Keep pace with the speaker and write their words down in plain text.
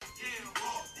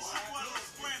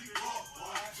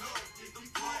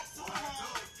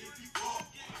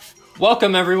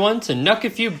Welcome, everyone, to Nuck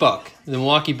If You Buck, the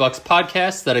Milwaukee Bucks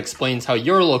podcast that explains how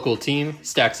your local team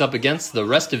stacks up against the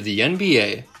rest of the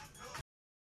NBA.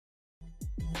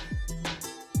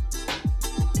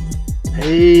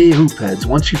 Hey, Hoopheads.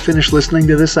 Once you finish listening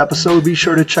to this episode, be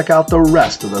sure to check out the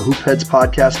rest of the Hoopheads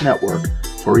Podcast Network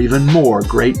for even more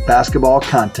great basketball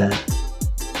content.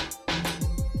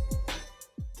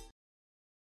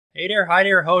 Hey there, hi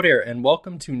there, ho there, and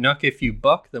welcome to Nuck If You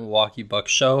Buck, the Milwaukee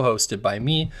Bucks show, hosted by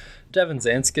me, Devin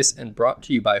Zanskis, and brought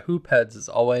to you by Hoopheads as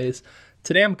always.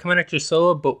 Today I'm coming at you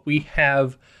solo, but we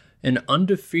have an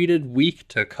undefeated week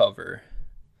to cover.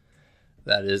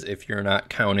 That is, if you're not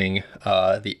counting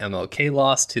the MLK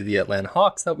loss to the Atlanta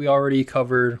Hawks that we already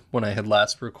covered when I had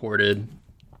last recorded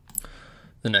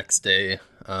the next day,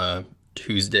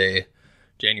 Tuesday,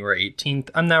 January 18th.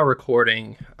 I'm now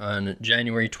recording on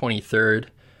January 23rd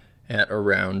at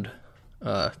around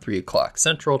 3 o'clock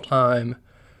Central Time.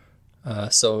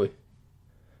 So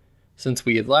since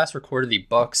we had last recorded, the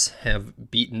Bucks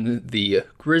have beaten the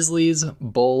Grizzlies,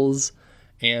 Bulls,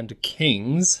 and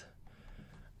Kings.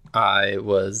 I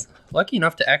was lucky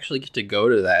enough to actually get to go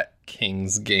to that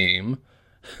Kings game.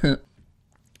 It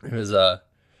was a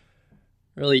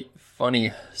really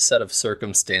funny set of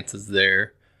circumstances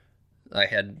there. I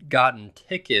had gotten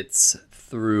tickets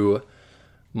through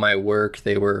my work.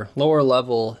 They were lower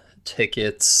level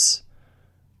tickets,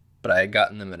 but I had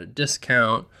gotten them at a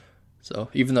discount. So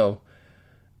even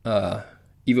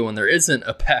when there isn't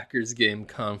a Packers game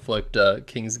conflict,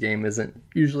 Kings game isn't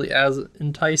usually as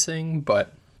enticing,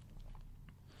 but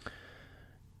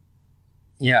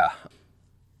yeah,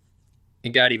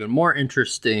 it got even more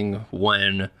interesting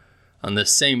when on the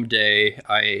same day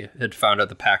I had found out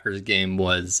the Packers game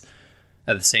was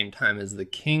at the same time as the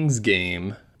Kings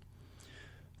game.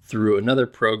 Through another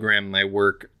program, my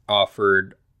work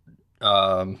offered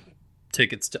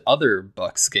tickets to other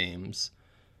Bucks games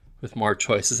with more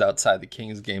choices outside the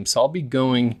Kings game. So I'll be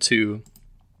going to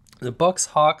the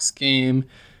Bucks-Hawks game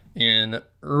in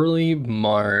early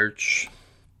March.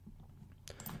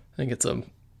 I think it's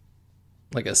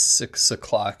like a 6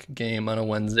 o'clock game on a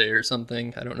Wednesday or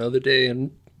something. I don't know the day,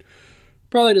 and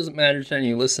probably doesn't matter to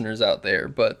any listeners out there.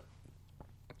 But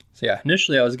so yeah,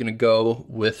 initially I was going to go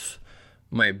with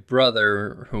my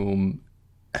brother, whom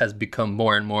has become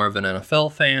more and more of an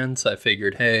NFL fan. So I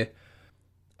figured, hey,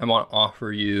 I want to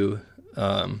offer you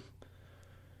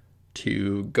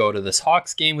to go to this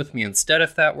Hawks game with me instead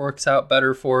if that works out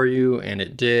better for you. And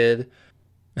it did.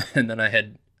 And then I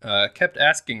had kept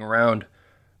asking around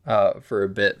for a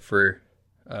bit for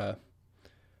a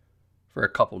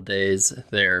couple days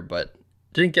there, but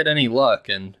didn't get any luck.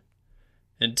 And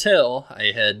until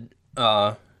I had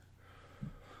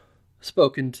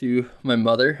spoken to my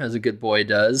mother, as a good boy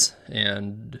does,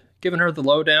 and given her the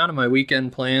lowdown on my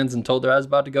weekend plans and told her I was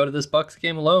about to go to this Bucks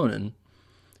game alone. And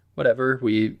whatever,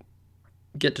 we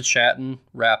get to chatting,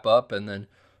 wrap up, and then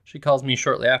she calls me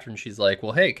shortly after and she's like,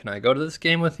 well, hey, can I go to this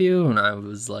game with you? And I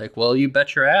was like, well, you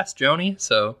bet your ass, Joni.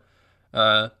 So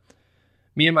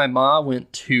me and my ma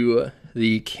went to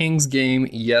the Kings game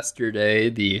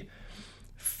yesterday, the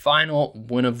final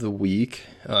win of the week.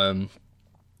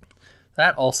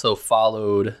 That also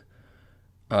followed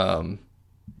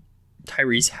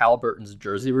Tyrese Halliburton's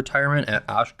jersey retirement at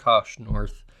Oshkosh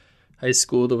North High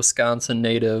School, the Wisconsin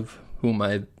native, whom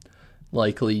I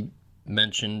likely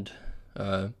mentioned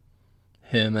him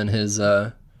and his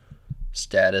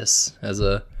status as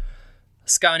a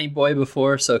Scotty boy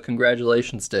before, so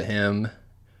congratulations to him.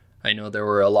 I know there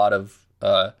were a lot of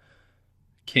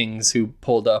Kings who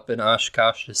pulled up in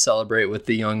Oshkosh to celebrate with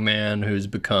the young man who's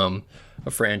become a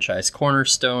franchise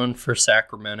cornerstone for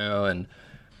Sacramento, and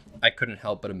I couldn't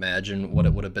help but imagine what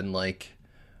it would have been like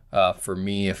for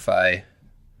me if I,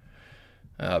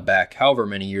 back however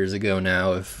many years ago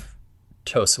now, if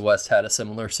Tosa West had a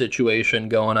similar situation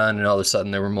going on, and all of a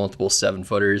sudden there were multiple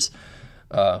 7-footers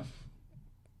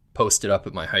posted up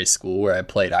at my high school where I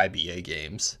played IBA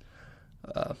games.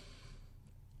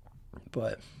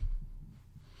 But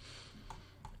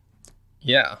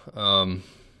yeah,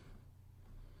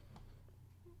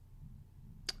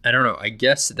 I don't know. I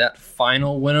guess that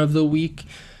final win of the week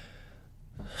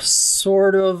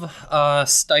sort of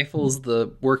stifles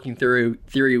the working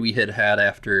theory we had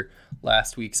after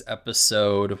last week's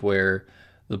episode, where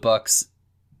the Bucks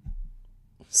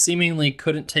seemingly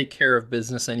couldn't take care of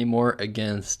business anymore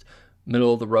against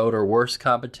middle of the road or worse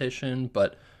competition,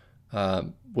 but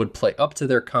would play up to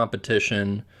their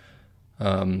competition,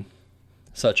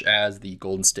 such as the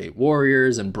Golden State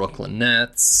Warriors and Brooklyn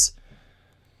Nets.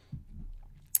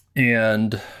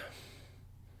 And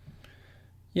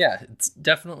yeah, it's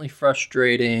definitely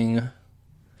frustrating.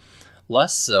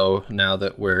 less so now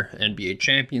that we're NBA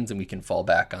champions and we can fall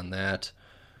back on that.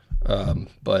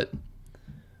 But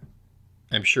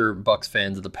I'm sure Bucks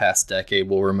fans of the past decade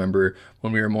will remember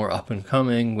when we were more up and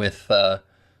coming with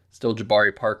still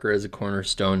Jabari Parker as a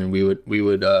cornerstone, and we would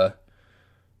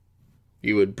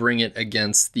bring it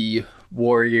against the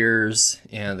Warriors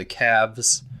and the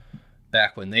Cavs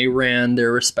back when they ran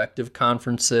their respective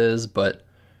conferences. But,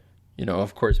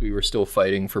 of course, we were still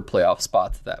fighting for playoff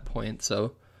spots at that point.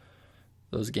 So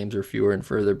those games are fewer and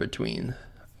further between.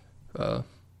 All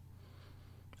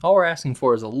we're asking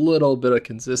for is a little bit of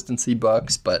consistency,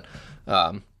 Bucks, but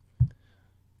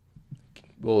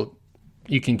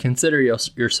you can consider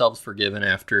yourselves forgiven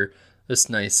after this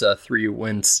nice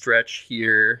 3-win stretch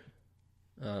here.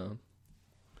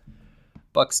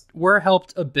 Bucks were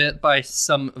helped a bit by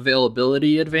some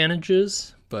availability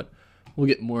advantages, but we'll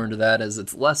get more into that as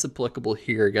it's less applicable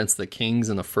here against the Kings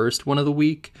in the first one of the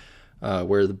week,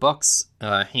 where the Bucks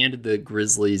handed the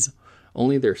Grizzlies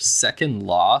only their second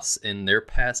loss in their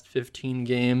past 15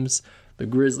 games. The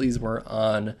Grizzlies were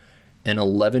on an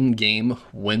 11-game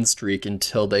win streak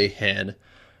until they had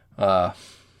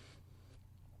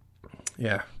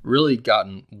really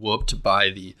gotten whooped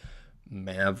by the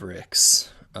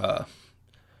Mavericks a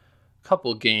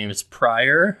couple games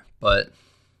prior. But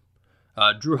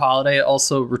Drew Holiday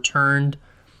also returned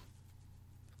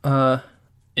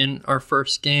in our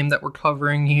first game that we're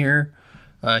covering here.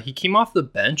 He came off the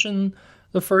bench in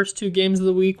the first 2 games of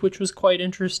the week, which was quite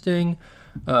interesting,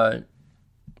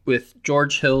 with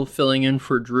George Hill filling in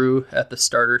for Drew at the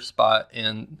starter spot,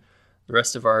 and the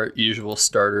rest of our usual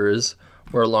starters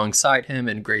were alongside him,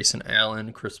 and Grayson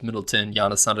Allen, Chris Middleton,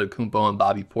 Giannis Antetokounmpo, and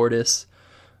Bobby Portis.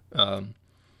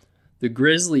 The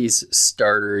Grizzlies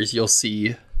starters, you'll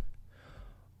see,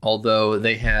 although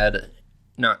they had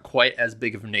not quite as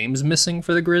big of names missing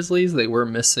for the Grizzlies, they were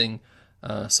missing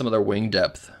some of their wing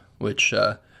depth, which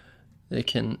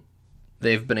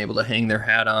they've been able to hang their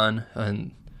hat on.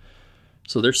 And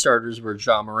so their starters were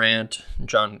Ja Morant,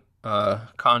 John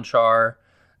Conchar,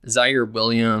 Zaire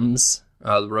Williams,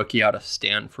 the rookie out of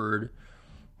Stanford,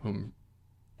 whom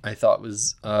I thought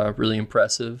was really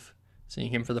impressive,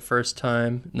 seeing him for the first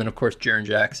time. And then, of course, Jaren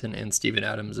Jackson and Steven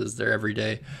Adams as their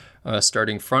everyday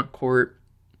starting front court.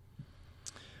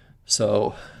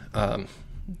 So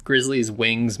Grizzlies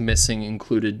wings missing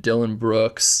included Dylan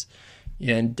Brooks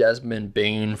and Desmond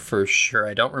Bane for sure.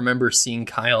 I don't remember seeing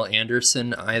Kyle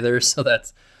Anderson either. So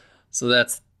that's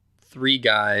 3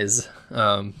 guys,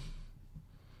 nominally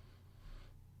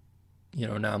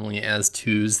as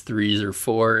 2s, 3s, or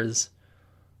 4s.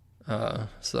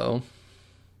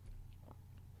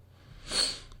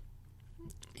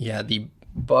 The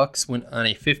Bucks went on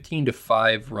a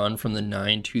 15-5 run from the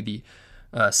 9 to the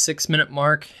 6-minute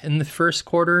mark in the first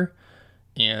quarter,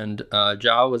 and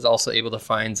Ja was also able to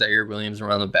find Zaire Williams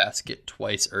around the basket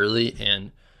twice early,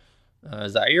 and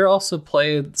Zaire also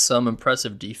played some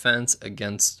impressive defense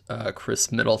against Chris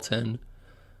Middleton,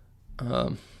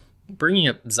 bringing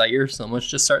up Zaire so much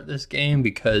to start this game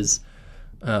because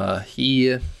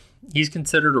he's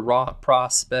considered a raw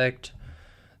prospect.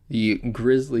 The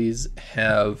Grizzlies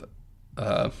have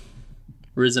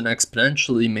risen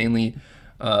exponentially, mainly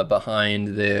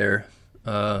behind their,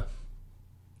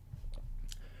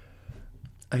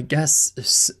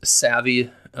 savvy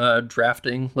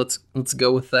drafting. Let's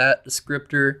go with that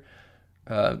descriptor.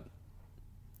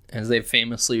 As they've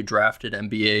famously drafted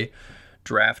NBA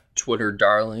draft Twitter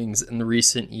darlings in the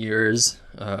recent years,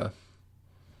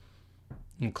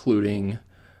 including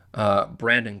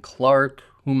Brandon Clark,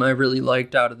 whom I really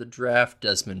liked out of the draft,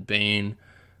 Desmond Bane,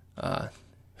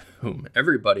 whom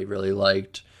everybody really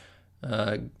liked,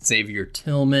 Xavier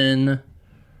Tillman,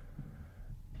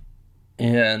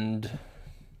 and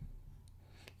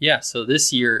so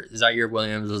this year Zaire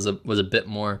Williams was a bit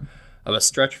more of a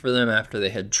stretch for them after they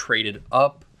had traded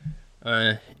up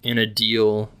in a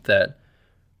deal that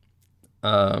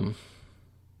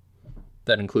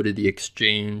included the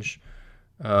exchange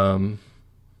of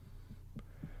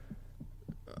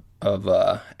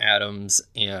Adams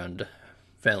and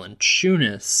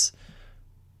Valanciunas.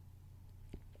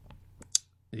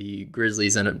 The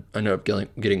Grizzlies ended up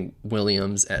getting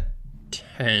Williams at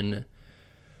 10.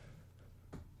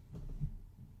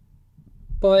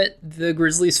 But the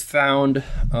Grizzlies found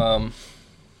a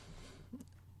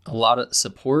lot of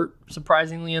support,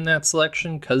 surprisingly, in that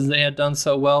selection because they had done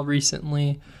so well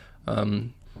recently.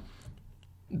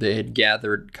 They had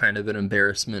gathered kind of an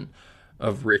embarrassment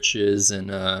of riches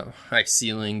and high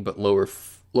ceiling but lower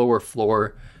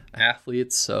floor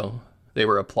athletes, so they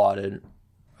were applauded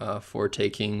for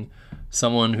taking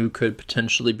someone who could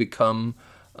potentially become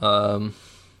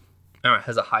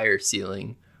has a higher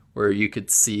ceiling where you could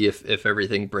see if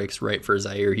everything breaks right for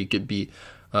Zaire, he could be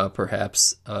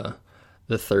perhaps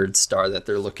the third star that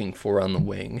they're looking for on the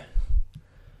wing.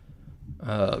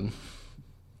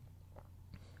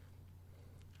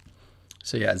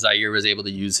 So yeah, Zaire was able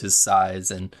to use his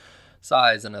size and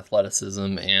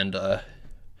athleticism and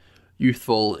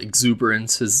youthful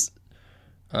exuberance, his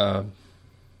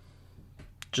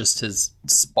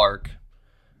spark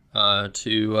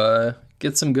to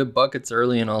get some good buckets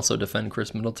early and also defend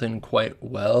Chris Middleton quite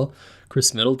well.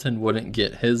 Chris Middleton wouldn't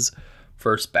get his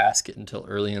first basket until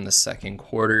early in the second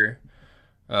quarter.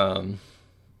 And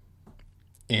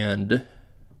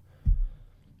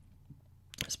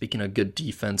speaking of good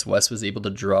defense, Wes was able to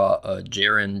draw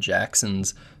Jaren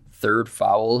Jackson's third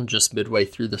foul just midway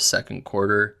through the second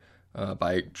quarter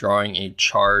by drawing a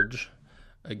charge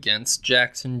against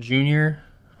Jackson Jr.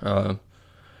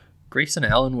 Grayson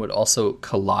Allen would also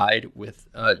collide with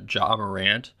Ja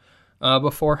Morant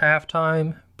before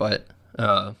halftime, but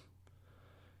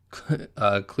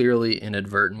clearly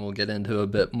inadvertent. We'll get into a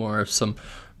bit more of some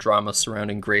drama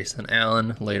surrounding Grayson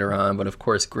Allen later on, but of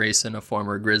course Grayson, a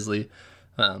former Grizzly,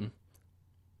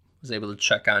 was able to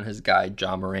check on his guy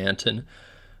Ja Morant, and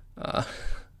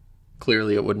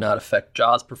clearly it would not affect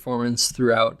Ja's performance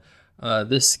throughout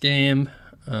this game.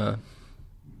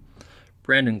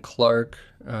 Brandon Clark,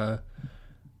 the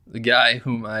guy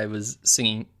who I've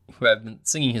been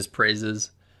singing his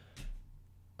praises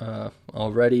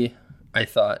already, I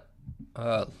thought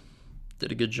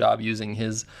did a good job using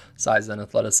his size and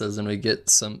athleticism to get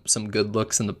some good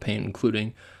looks in the paint,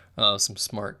 including some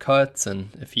smart cuts. And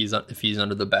if he's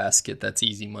under the basket, that's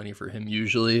easy money for him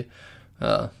usually.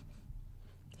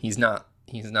 He's not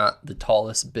the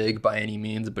tallest big by any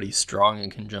means, but he's strong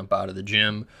and can jump out of the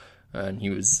gym. And he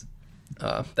was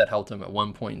that helped him at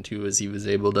one point too, as he was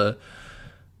able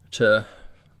to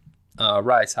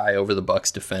rise high over the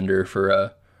Bucks defender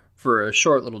for a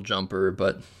short little jumper,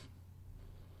 but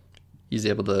he's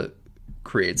able to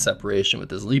create separation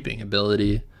with his leaping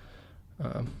ability.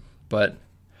 But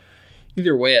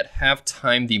either way, at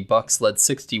halftime, the Bucks led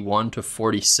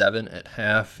 61-47 at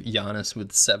half. Giannis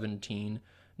with 17,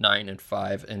 9, and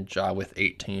 5, and Ja with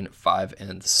 18, 5,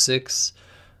 and 6.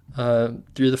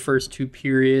 Through the first two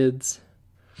periods,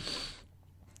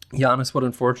 Giannis would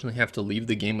unfortunately have to leave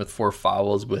the game with 4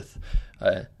 fouls with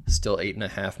still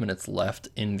 8.5 minutes left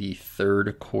in the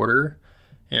third quarter.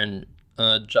 And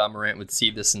Ja Morant would see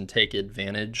this and take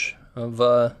advantage of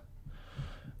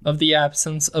the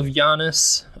absence of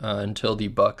Giannis until the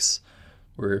Bucks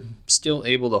were still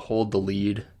able to hold the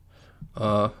lead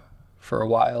for a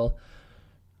while.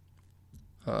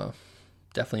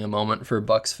 Definitely a moment for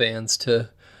Bucks fans to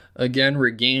again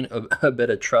regain a bit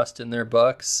of trust in their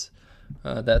Bucks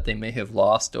that they may have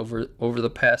lost over the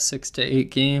past 6 to 8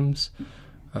 games.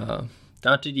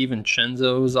 Dante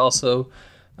DiVincenzo was also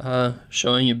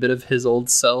showing a bit of his old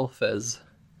self as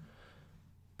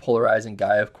polarizing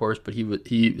guy, of course, but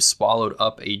he swallowed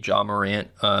up a Ja Morant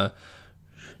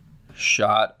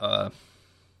shot.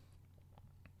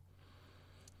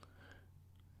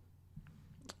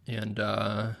 And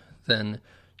then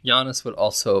Giannis would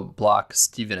also block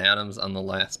Steven Adams on the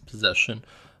last possession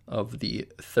of the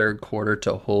third quarter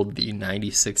to hold the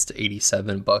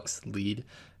 96-87 Bucks lead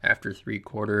after 3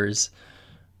 quarters.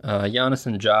 Giannis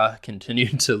and Ja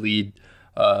continued to lead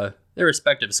their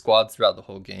respective squads throughout the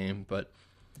whole game, but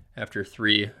after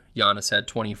 3, Giannis had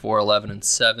 24, 11, and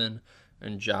 7,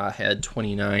 and Ja had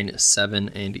 29, 7,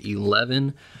 and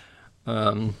 11.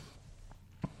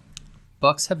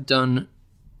 Bucks have done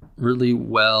really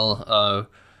well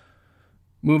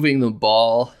moving the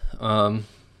ball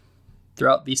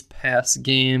throughout these past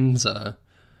games. Of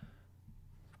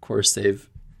course, they've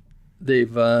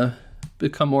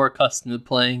become more accustomed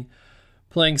to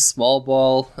playing small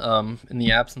ball in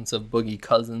the absence of Boogie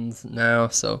Cousins now.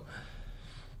 So,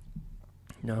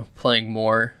 playing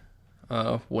more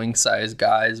wing size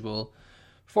guys will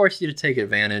force you to take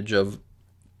advantage of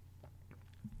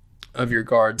your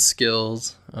guard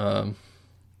skills.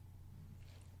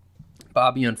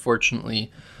 Bobby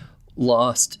unfortunately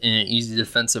lost an easy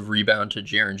defensive rebound to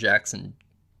Jaren Jackson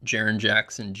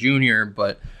Jr.,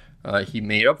 but he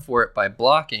made up for it by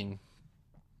blocking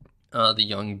the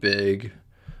young big.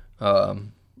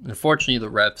 Unfortunately, the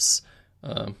refs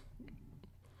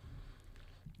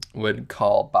would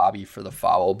call Bobby for the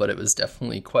foul, but it was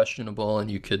definitely questionable,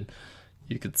 and you could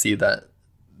see that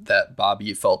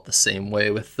Bobby felt the same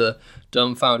way with the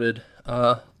dumbfounded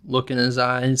look in his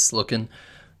eyes, looking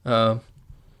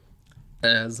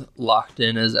as locked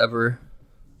in as ever.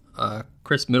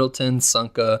 Chris Middleton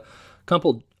sunk a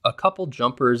couple a couple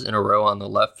jumpers in a row on the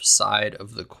left side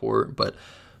of the court, but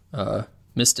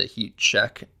missed a heat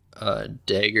check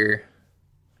dagger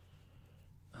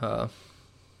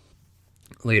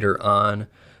later on.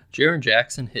 Jaren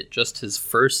Jackson hit just his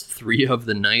first 3 of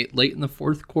the night late in the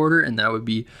fourth quarter, and that would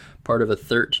be part of a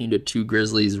 13-2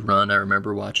 Grizzlies run. I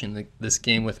remember watching this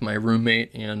game with my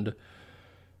roommate, and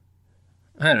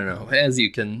I don't know, as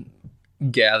you can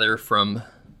gather from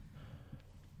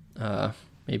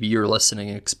maybe your listening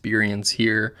experience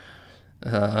here,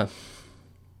 the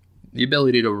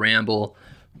ability to ramble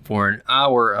for an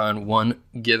hour on one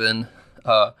given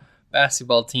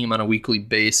basketball team on a weekly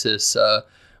basis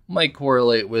might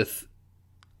correlate with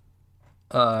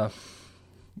my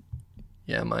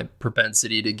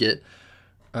propensity to get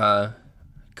caught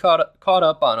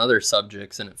up on other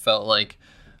subjects, and it felt like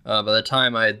by the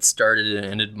time I had started and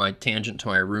ended my tangent to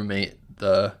my roommate,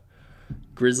 the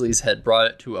Grizzlies had brought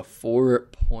it to a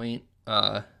 4-point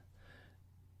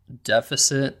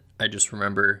deficit. I just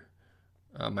remember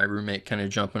my roommate kind of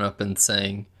jumping up and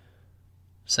saying,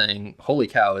 "Holy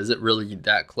cow, is it really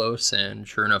that close?" And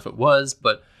sure enough, it was.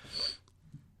 But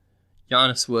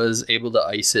Giannis was able to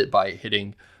ice it by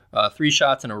hitting 3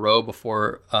 shots in a row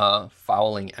before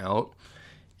fouling out.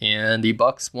 And the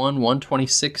Bucks won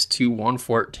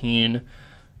 126-114.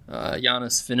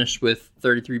 Giannis finished with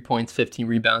 33 points, 15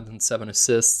 rebounds, and 7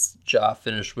 assists. Ja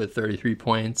finished with 33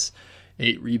 points,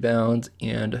 8 rebounds,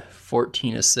 and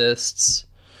 14 assists.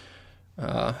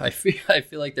 I feel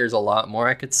like there's a lot more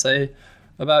I could say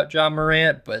about Ja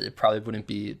Morant, but it probably wouldn't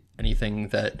be anything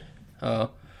that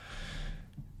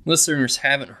listeners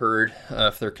haven't heard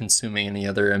if they're consuming any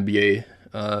other NBA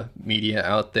media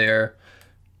out there.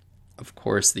 Of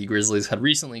course, the Grizzlies had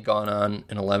recently gone on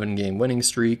an 11-game winning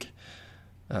streak,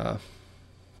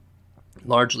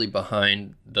 largely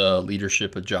behind the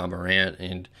leadership of Ja Morant,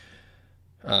 and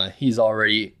he's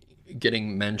already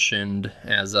getting mentioned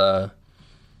as I'll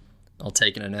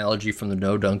take an analogy from the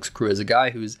No Dunks crew, as a guy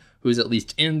who's at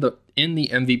least in the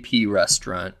MVP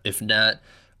restaurant, if not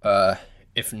at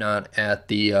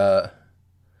the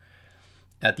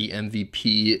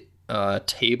MVP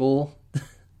table.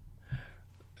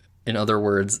 In other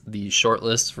words, the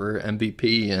shortlist for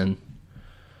MVP. And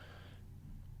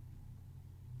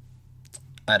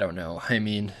I don't know. I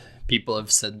mean, people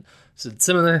have said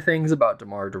similar things about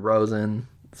DeMar DeRozan.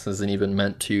 This isn't even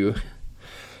meant to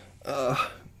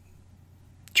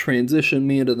transition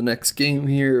me into the next game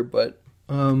here, but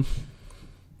I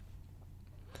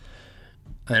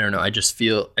don't know. I just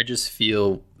feel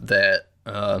that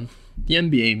the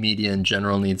NBA media in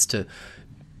general needs to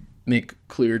make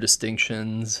clear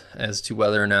distinctions as to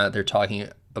whether or not they're talking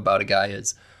about a guy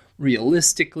as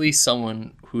realistically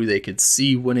someone who they could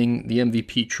see winning the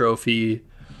MVP trophy,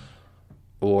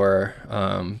 or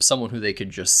someone who they could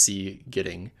just see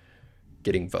getting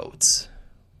votes,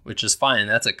 which is fine.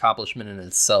 That's an accomplishment in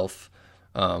itself.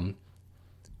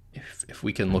 If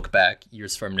we can look back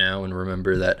years from now and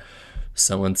remember that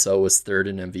so-and-so was third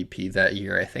in MVP that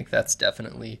year, I think that's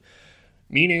definitely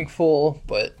meaningful.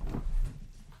 But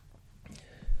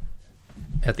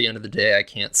at the end of the day, I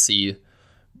can't see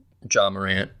Ja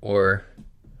Morant or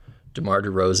DeMar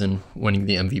DeRozan winning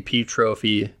the MVP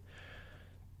trophy,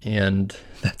 and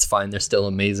that's fine. They're still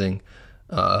amazing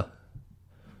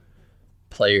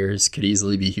players, could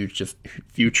easily be huge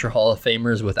future Hall of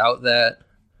Famers without that.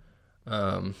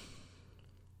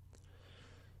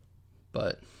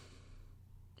 But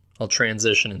I'll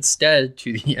transition instead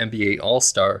to the NBA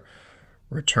All-Star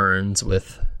returns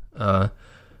with the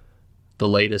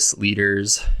latest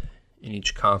leaders in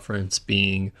each conference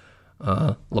being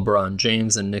LeBron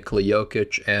James and Nikola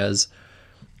Jokic as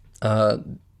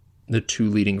the 2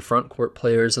 leading front court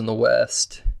players in the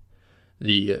West.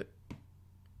 The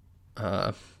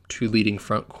 2 leading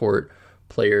front court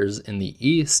players in the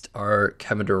East are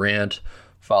Kevin Durant,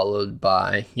 followed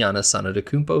by Giannis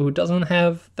Antetokounmpo, who doesn't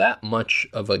have that much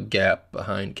of a gap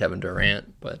behind Kevin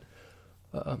Durant, but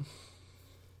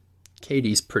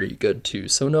KD's pretty good too,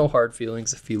 so no hard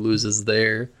feelings if he loses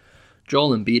there.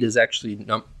 Joel Embiid is actually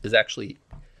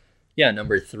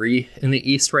number 3 in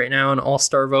the East right now in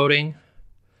All-Star voting,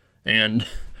 and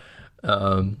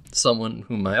someone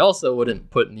whom I also wouldn't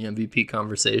put in the MVP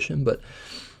conversation, but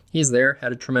he's there,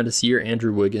 had a tremendous year.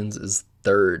 Andrew Wiggins is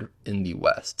 3rd in the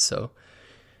West. So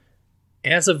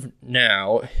as of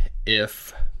now,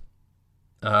 if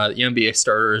the NBA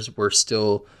starters were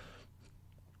still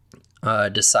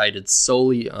decided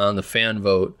solely on the fan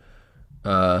vote,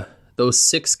 those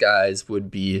 6 guys would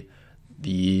be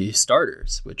the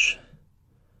starters, which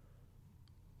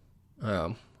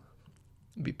would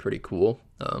be pretty cool.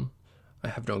 I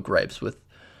have no gripes with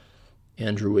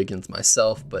Andrew Wiggins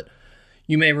myself, but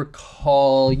you may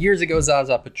recall years ago,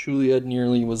 Zaza Pachulia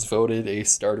nearly was voted a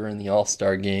starter in the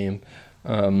All-Star game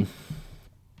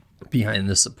behind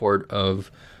the support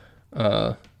of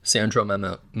Sandro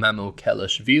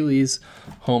Mamukelashvili's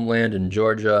homeland in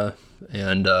Georgia.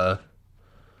 And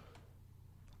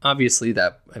obviously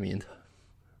I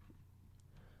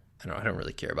don't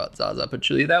really care about Zaza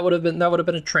Pachulia. That would have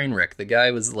been a train wreck. The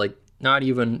guy was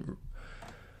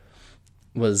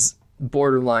was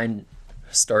borderline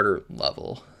starter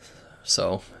level.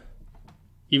 So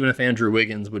even if Andrew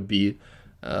Wiggins would be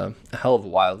a hell of a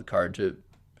wild card to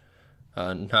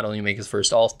not only make his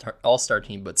first all-star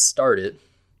team, but start it,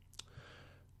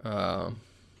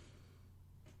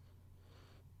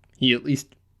 he at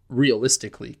least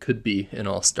realistically could be an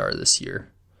all-star this year.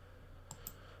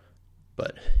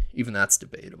 But even that's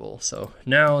debatable. So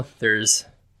now there's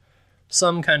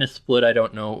some kind of split. I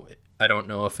don't know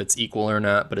if it's equal or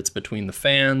not, but it's between the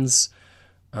fans.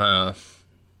 What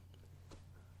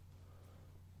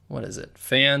is it?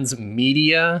 Fans,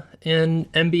 media, and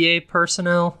NBA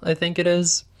personnel, I think it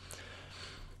is.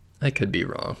 I could be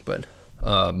wrong, but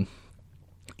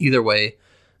either way,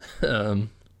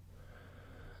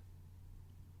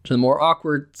 to the more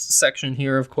awkward section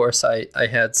here, of course, I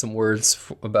had some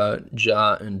words about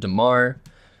Ja and DeMar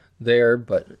there,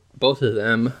 but both of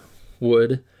them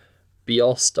would be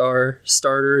all-star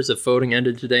starters if voting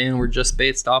ended today and were just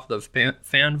based off the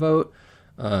fan vote.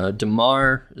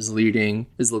 DeMar is the leading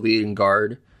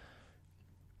guard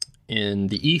in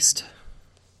the East,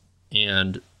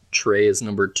 and Trey is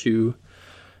number 2,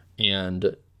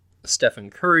 and Stephen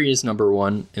Curry is number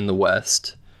 1 in the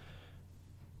West.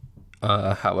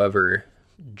 However,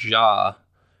 Ja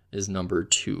is number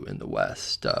 2 in the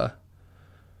West.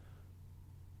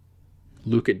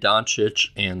 Luka Doncic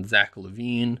and Zach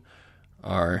LaVine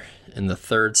are in the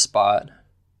 3rd spot.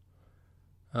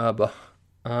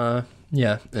 In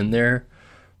their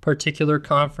particular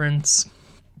conference,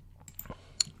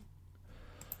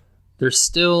 there's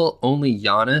still only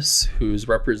Giannis who's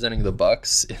representing the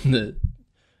Bucks in the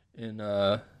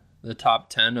top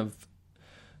 10 of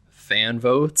fan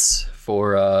votes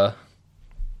for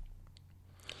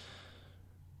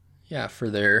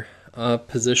their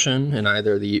position in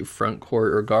either the front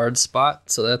court or guard spot.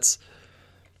 So that's,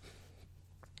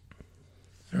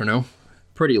 I don't know,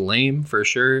 pretty lame for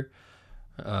sure.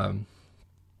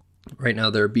 Right now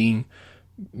they're being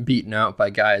beaten out by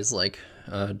guys like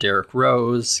Derrick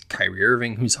Rose, Kyrie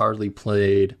Irving, who's hardly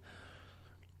played.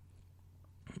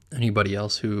 Anybody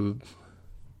else who...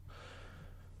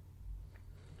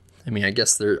 I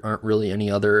guess there aren't really any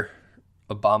other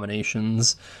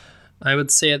abominations, I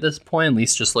would say at this point, at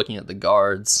least just looking at the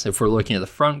guards. If we're looking at the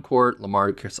front court,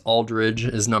 LaMarcus Aldridge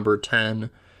is number 10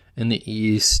 in the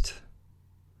East.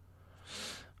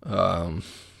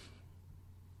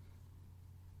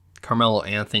 Carmelo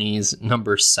Anthony's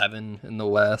number 7 in the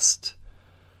West.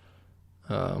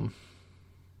 And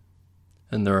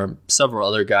there are several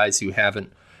other guys who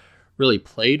haven't really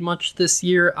played much this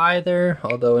year either,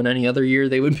 although in any other year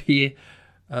they would be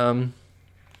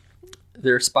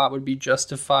their spot would be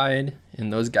justified,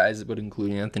 and those guys would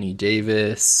include Anthony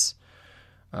Davis.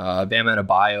 Bam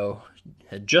Adebayo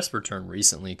had just returned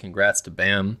recently. Congrats to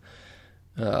Bam.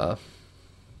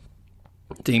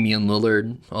 Damian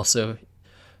Lillard also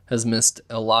has missed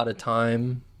a lot of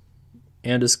time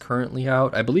and is currently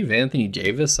out. I believe Anthony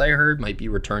Davis, I heard, might be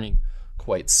returning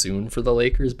quite soon for the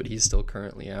Lakers, but he's still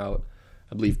currently out.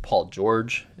 I believe Paul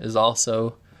George is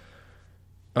also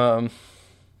currently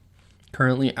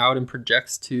out and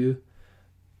projects to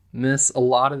miss a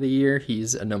lot of the year.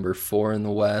 He's a number 4 in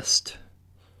the West.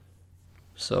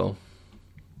 So,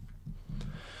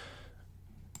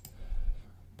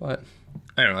 but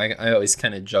I don't know. I always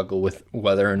kind of juggle with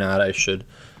whether or not I should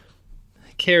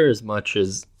care as much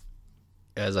as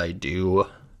I do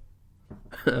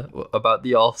about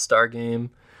the All-Star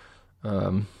game.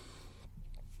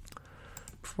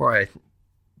 Before I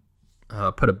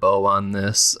put a bow on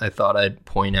this, I thought I'd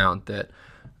point out that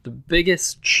the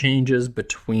biggest changes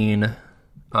between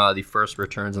the first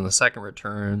returns and the second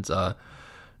returns,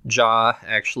 Ja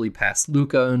actually passed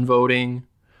Luka in voting,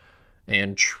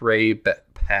 and Trey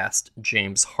passed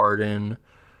James Harden.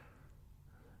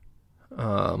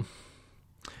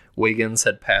 Wiggins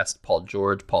had passed Paul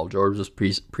George. Paul George was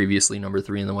previously number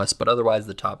 3 in the West, but otherwise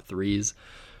the top 3s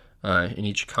in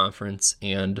each conference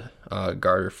and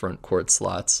guard or front court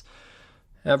slots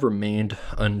have remained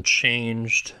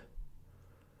unchanged.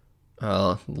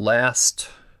 Last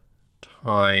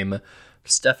time,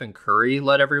 Stephen Curry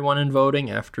led everyone in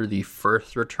voting after the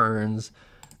first returns,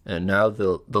 and now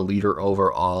the leader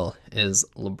overall is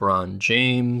LeBron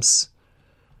James.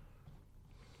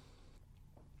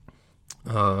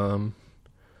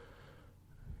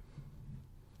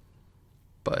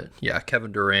 But yeah,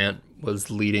 Kevin Durant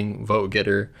was leading vote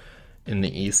getter in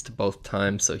the East both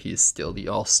times, so he's still the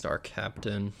all-star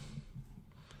captain.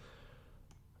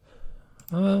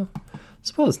 I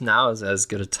suppose now is as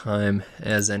good a time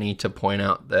as any to point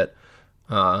out that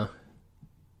our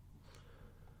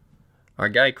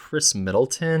guy Chris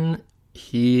Middleton,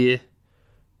 he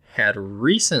had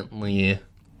recently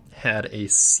had a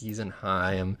season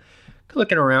high. I'm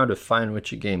looking around to find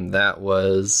which game that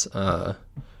was.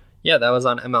 Yeah, that was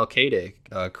on MLK Day.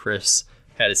 Chris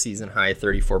had a season high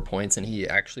 34 points, and he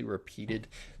actually repeated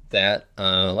that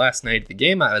last night at the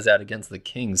game I was at against the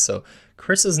Kings. So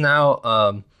Chris is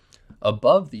now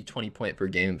above the 20 point per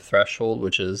game threshold,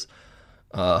 which is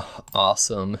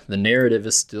awesome. The narrative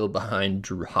is still behind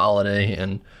Jrue Holiday,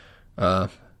 and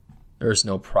there's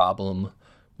no problem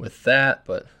with that.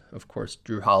 But of course,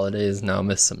 Jrue Holiday has now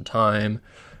missed some time.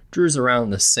 Drew's around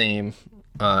the same.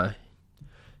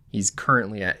 He's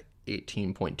currently at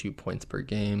 18.2 points per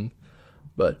game,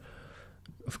 but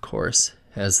of course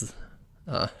has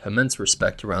immense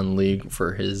respect around the league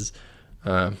for his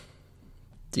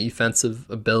defensive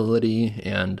ability.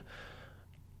 And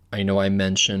I know I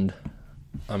mentioned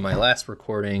on my last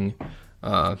recording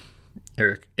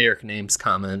Eric Name's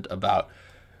comment about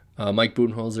Mike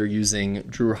Budenholzer using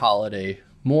Jrue Holiday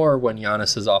more when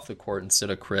Giannis is off the court instead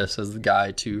of Chris as the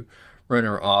guy to run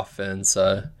our offense,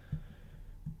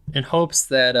 in hopes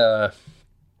that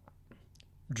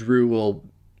Jrue will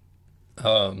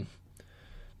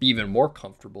be even more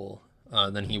comfortable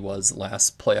than he was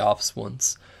last playoffs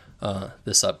once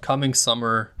this upcoming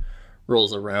summer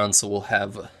rolls around. So we'll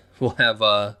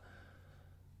have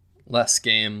less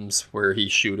games where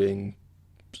he's shooting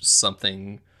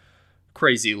something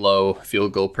crazy low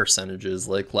field goal percentages,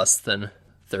 like less than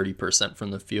 30%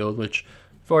 from the field, which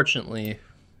fortunately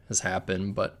has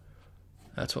happened. But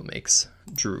that's what makes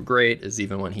Jrue great, is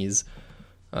even when he's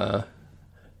not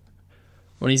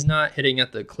hitting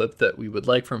at the clip that we would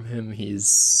like from him,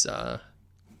 he's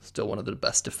still one of the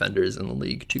best defenders in the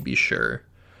league, to be sure.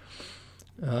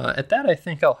 At that, I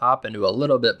think I'll hop into a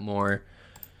little bit more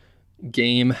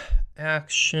game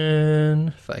action,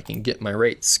 if I can get my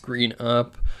right screen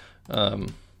up.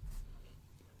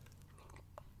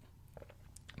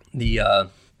 The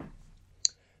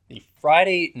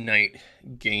Friday night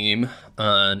game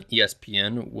on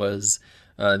ESPN was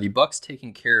the Bucks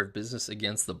taking care of business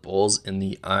against the Bulls in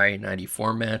the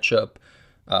I-94 matchup.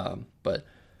 But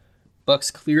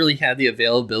Bucks clearly had the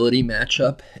availability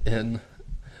matchup in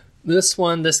this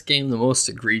game, the most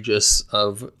egregious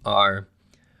of our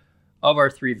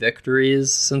three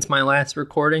victories since my last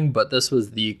recording, but this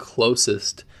was the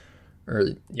closest,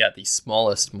 the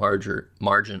smallest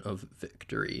margin of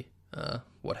victory,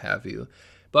 what have you.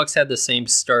 Bucks had the same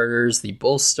starters. The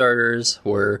Bulls starters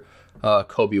were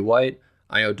Kobe White,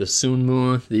 Ayo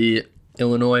Dosunmu, the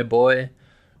Illinois boy,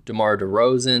 DeMar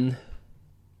DeRozan,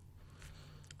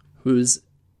 who's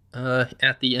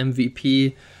at the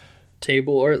MVP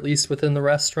table, or at least within the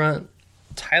restaurant.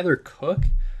 Tyler Cook,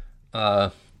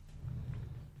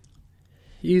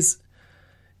 he's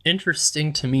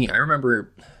interesting to me. I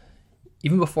remember,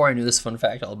 even before I knew this fun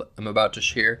fact I'm about to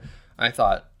share, I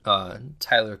thought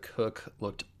Tyler Cook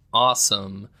looked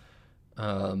awesome.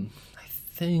 I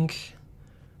think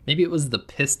maybe it was the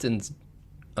Pistons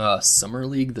Summer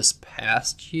League this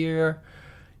past year.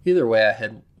 Either way, I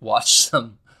had watched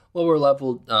some lower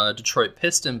level Detroit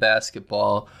Piston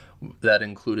basketball that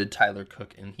included Tyler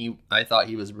Cook, and I thought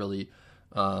he was really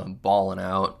balling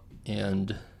out.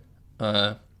 And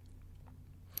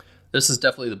this is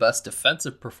definitely the best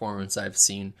defensive performance I've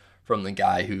seen from the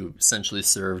guy who essentially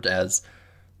served as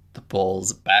the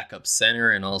Bulls' backup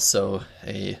center and also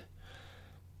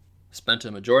spent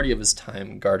a majority of his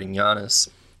time guarding Giannis,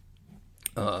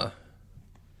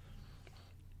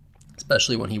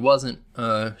 especially when he wasn't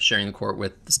sharing the court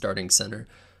with the starting center,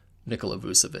 Nikola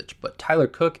Vucevic. But Tyler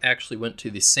Cook actually went to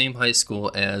the same high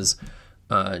school as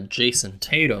Jason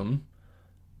Tatum,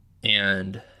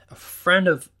 and a friend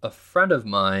of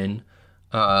mine,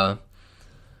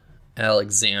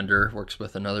 Alexander, works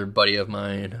with another buddy of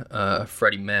mine,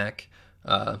 Freddie Mac.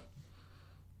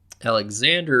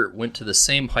 Alexander went to the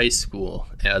same high school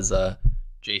as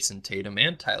Jason Tatum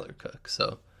and Tyler Cook.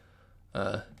 So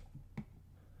it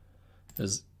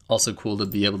was also cool to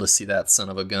be able to see that son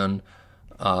of a gun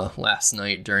last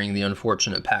night during the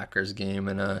unfortunate Packers game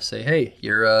and say, hey,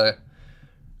 your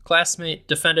classmate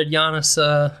defended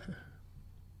Giannis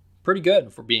pretty good,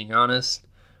 if we're being honest.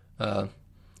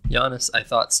 Giannis, I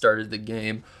thought, started the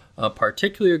game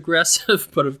particularly aggressive,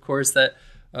 but of course that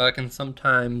can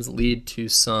sometimes lead to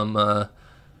some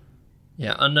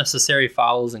Yeah, unnecessary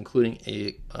fouls, including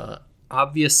a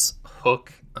obvious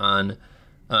hook on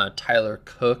Tyler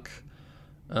Cook.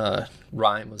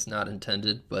 Rhyme was not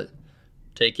intended, but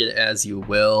take it as you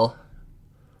will.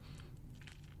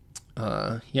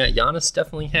 Giannis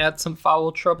definitely had some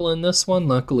foul trouble in this one.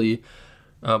 Luckily,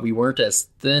 we weren't as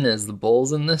thin as the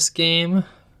Bulls in this game.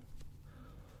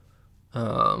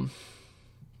 Let's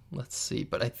see,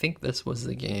 but I think this was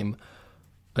a game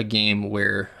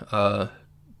where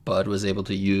Bud was able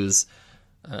to use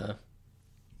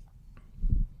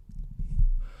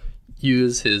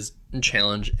his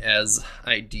challenge as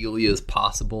ideally as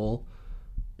possible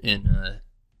in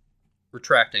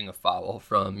retracting a foul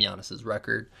from Giannis's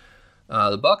record.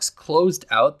 The Bucks closed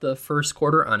out the first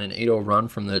quarter on an 8-0 run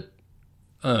from the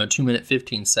 2-minute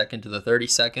 15-second to the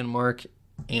 30-second mark,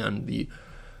 and the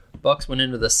Bucks went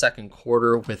into the second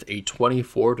quarter with a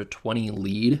 24-20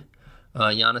 lead.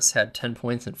 Giannis had 10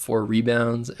 points and 4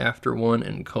 rebounds after one,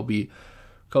 and Kobe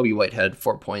White had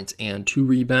 4 points and 2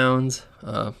 rebounds.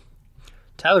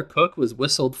 Tyler Cook was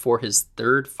whistled for his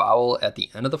third foul at the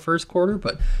end of the first quarter,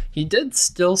 but he did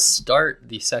still start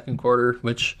the second quarter,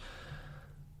 which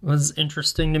was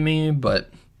interesting to me, but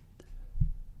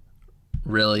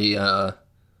really,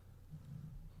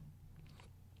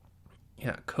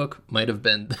 Cook might have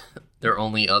been their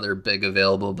only other big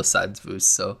available besides Vooch,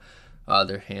 so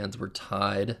their hands were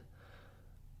tied.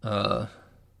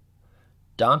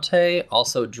 Dante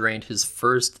also drained his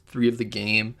first 3 of the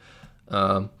game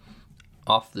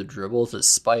off the dribbles,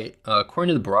 despite, according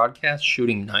to the broadcast,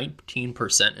 shooting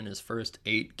 19% in his first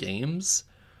 8 games.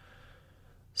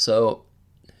 So,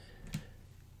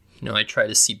 I try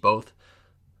to see both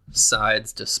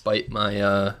sides, despite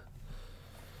my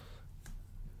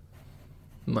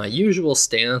my usual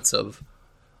stance of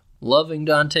loving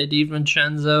Dante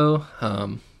DiVincenzo.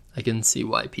 I can see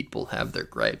why people have their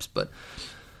gripes, but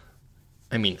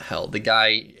I mean, hell, the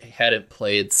guy hadn't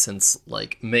played since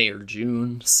like May or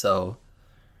June, so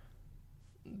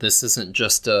this isn't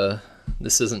just a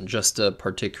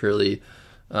particularly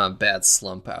bad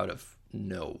slump out of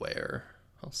nowhere.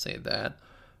 I'll say that.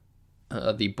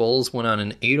 The Bulls went on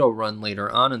an 8-0 run later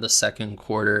on in the second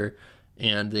quarter,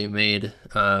 and they made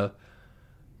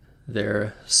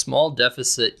their small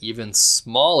deficit even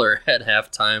smaller at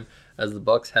halftime, as the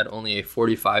Bucks had only a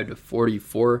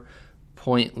 45-44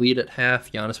 point lead at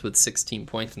half. Giannis with 16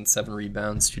 points and 7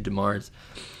 rebounds to DeMar's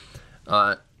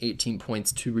 18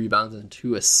 points, 2 rebounds, and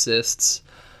 2 assists.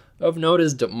 Of note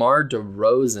is DeMar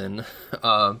DeRozan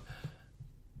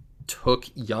took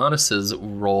Giannis's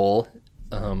role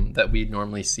that we'd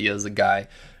normally see as a guy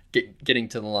getting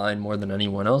to the line more than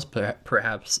anyone else,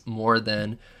 perhaps more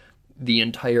than the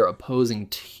entire opposing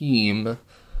team.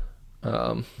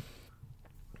 I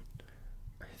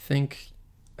think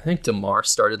DeMar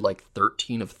started like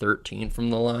 13 of 13 from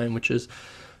the line, which is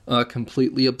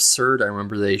completely absurd. I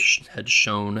remember they had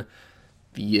shown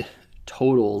the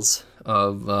totals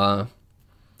of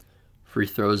free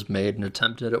throws made and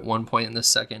attempted at one point in the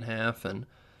second half, and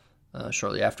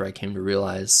shortly after I came to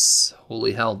realize,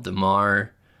 holy hell,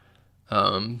 DeMar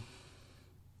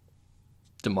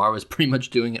was pretty much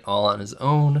doing it all on his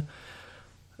own.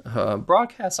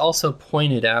 Broadcast also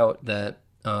pointed out that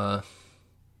the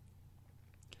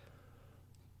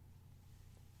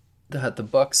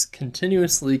Bucks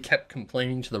continuously kept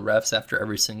complaining to the refs after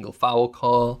every single foul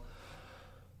call.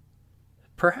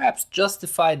 Perhaps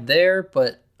justified there,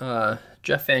 but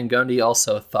Jeff Van Gundy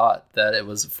also thought that it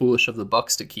was foolish of the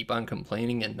Bucks to keep on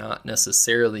complaining and not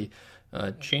necessarily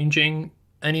changing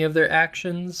any of their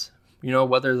actions.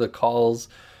 Whether the calls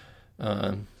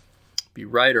be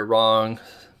right or wrong,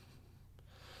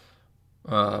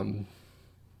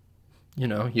 you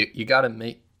gotta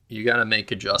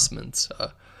make adjustments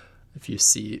if you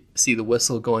see the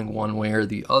whistle going one way or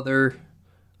the other.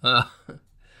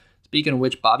 Speaking of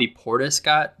which, Bobby Portis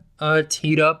got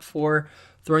teed up for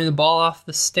throwing the ball off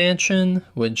the stanchion,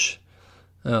 which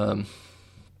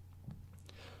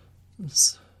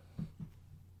is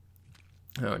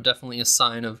definitely a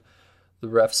sign of the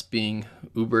refs being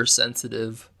uber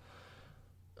sensitive.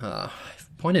 I've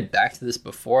pointed back to this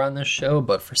before on this show,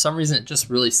 but for some reason it just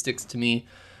really sticks to me.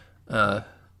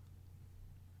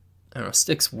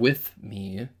 Sticks with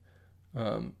me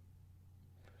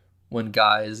when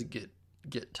guys get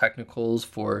technicals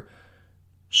for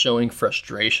showing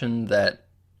frustration that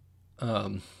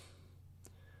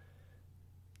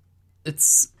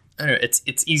it's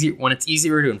easier when it's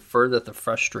easier to infer that the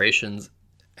frustration's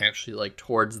actually like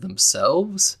towards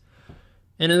themselves.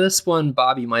 And in this one,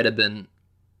 it might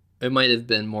have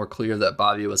been more clear that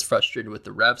Bobby was frustrated with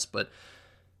the refs, but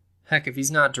heck, if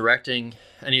he's not directing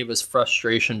any of his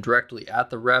frustration directly at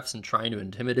the refs and trying to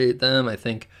intimidate them, I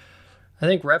think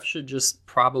refs should just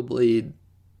probably,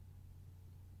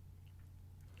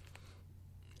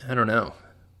 I don't know,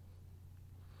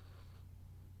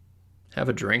 have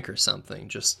a drink or something.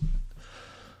 Just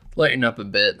lighten up a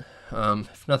bit.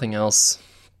 If nothing else,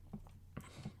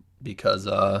 because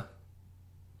I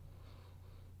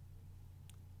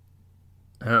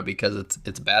don't know, because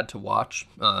it's bad to watch.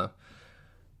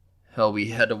 Hell, we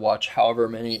had to watch however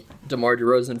many DeMar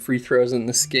DeRozan free throws in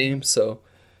this game, so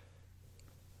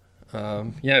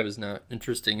it was not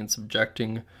interesting in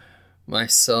subjecting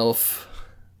myself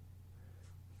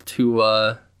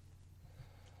to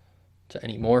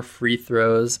any more free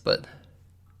throws, but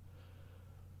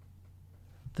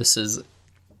this is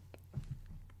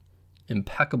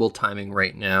impeccable timing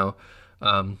right now.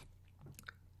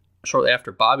 Shortly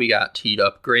after Bobby got teed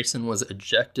up, Grayson was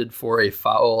ejected for a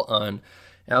foul on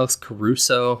Alex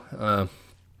Caruso.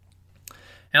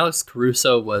 Alex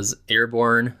Caruso was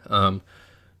airborne,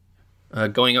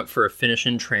 going up for a finish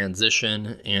in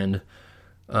transition, and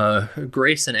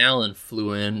Grayson Allen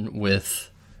flew in with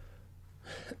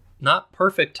not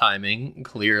perfect timing,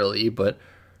 clearly, but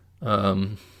I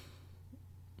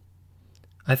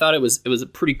thought it was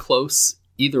pretty close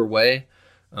either way.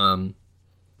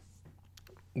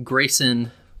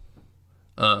 Grayson,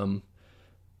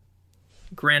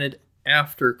 granted,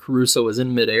 after Caruso was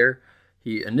in midair,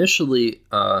 he initially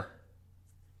had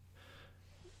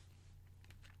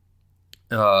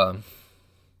a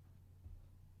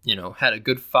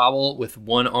good foul with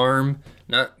one arm,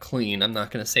 not clean. I'm not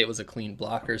going to say it was a clean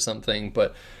block or something,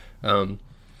 but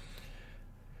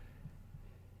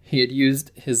he had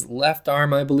used his left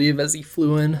arm, I believe, as he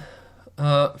flew in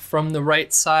from the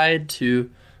right side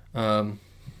to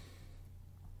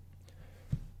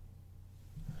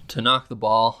knock the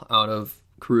ball out of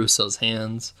Caruso's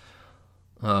hands.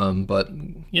 But,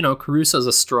 Caruso's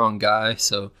a strong guy,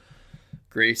 so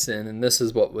Grayson, and this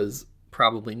is what was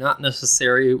probably not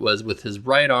necessary, was with his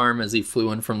right arm as he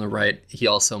flew in from the right, he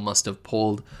also must have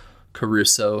pulled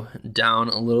Caruso down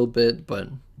a little bit, but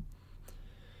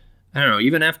I don't know,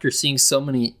 even after seeing so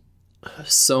many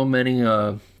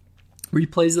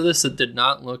replays of this, it did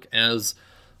not look as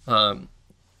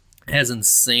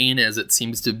insane as it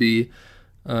seems to be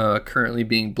currently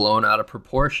being blown out of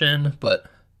proportion. But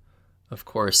of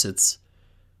course, it's,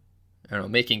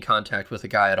 making contact with a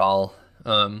guy at all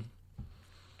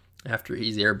after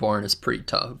he's airborne is pretty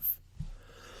tough.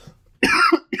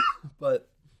 But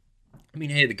I mean,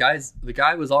 hey, the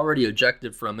guy was already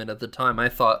ejected from it at the time. I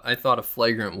thought a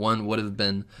flagrant one would have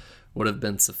been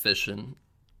sufficient.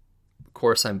 Of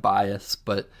course, I'm biased,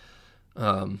 but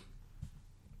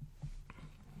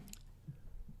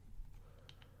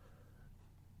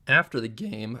after the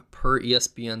game, per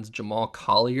ESPN's Jamal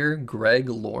Collier, Greg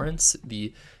Lawrence,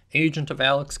 the agent of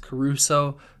Alex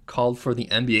Caruso, called for the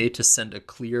NBA to send a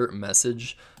clear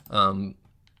message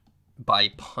by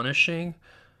punishing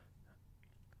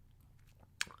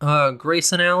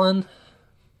Grayson Allen,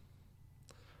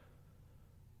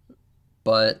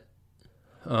 but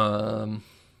I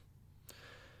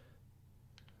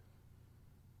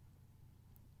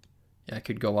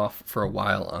could go off for a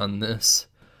while on this,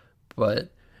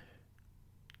 but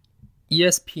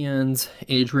ESPN's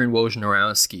Adrian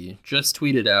Wojnarowski just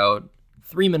tweeted out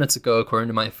 3 minutes ago, according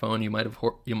to my phone. You might have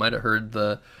heard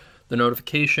the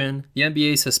notification. The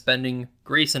NBA suspending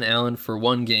Grayson Allen for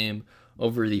 1 game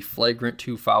over the flagrant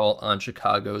 2 foul on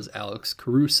Chicago's Alex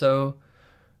Caruso.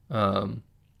 One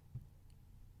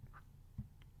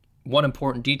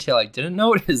important detail I didn't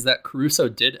note is that Caruso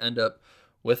did end up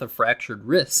with a fractured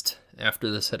wrist after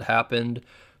this had happened.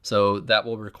 So that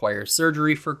will require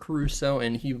surgery for Caruso,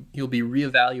 and he'll be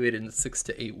reevaluated in 6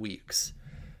 to 8 weeks.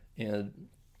 And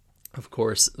of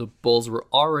course, the Bulls were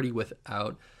already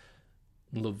without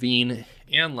LaVine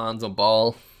and Lonzo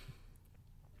Ball.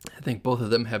 I think both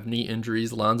of them have knee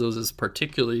injuries. Lonzo's is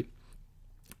particularly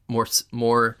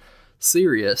more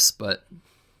serious, but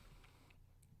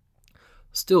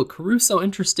still, Caruso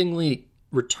interestingly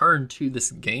returned to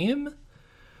this game.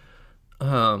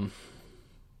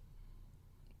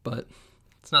 But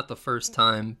it's not the first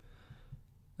time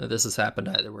that this has happened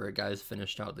either, where a guy's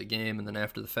finished out the game and then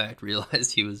after the fact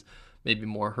realized he was maybe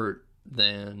more hurt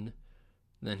than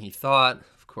he thought.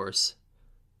 Of course,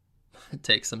 it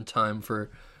takes some time for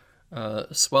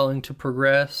swelling to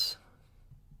progress.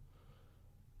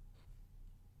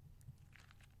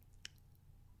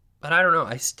 But I don't know.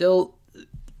 I still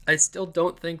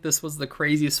don't think this was the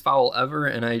craziest foul ever,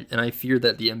 and I fear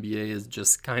that the NBA is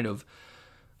just kind of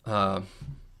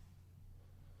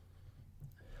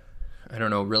I don't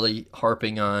know, really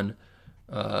harping on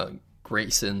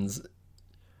Grayson's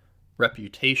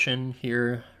reputation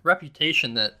here.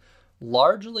 Reputation that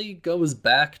largely goes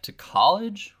back to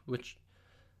college, which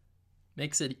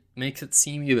makes it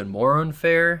seem even more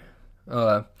unfair.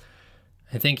 I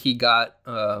think he got...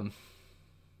 I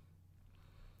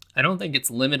don't think it's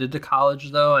limited to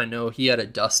college, though. I know he had a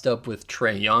dust-up with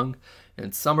Trae Young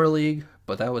in Summer League,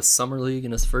 but that was Summer League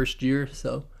in his first year,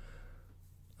 so...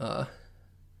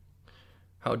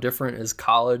 how different is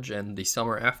college and the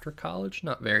summer after college?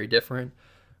 Not very different.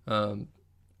 And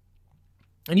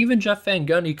even Jeff Van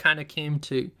Gundy kind of came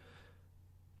to...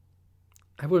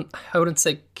 I wouldn't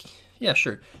say... Yeah,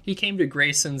 sure. He came to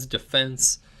Grayson's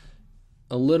defense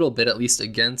a little bit, at least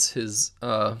against his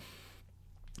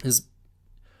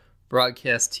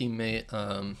broadcast teammate.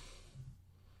 I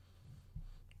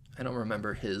don't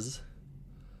remember his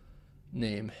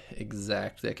name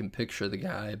exactly. I can picture the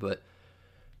guy, but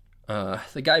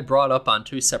the guy brought up on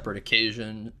 2 separate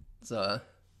occasions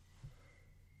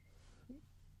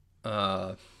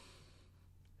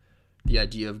the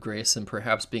idea of Grayson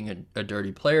perhaps being a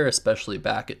dirty player, especially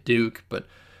back at Duke, but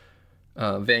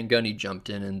Van Gundy jumped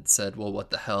in and said, well, what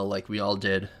the hell, like, we all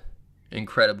did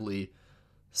incredibly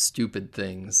stupid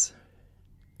things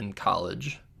in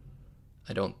college.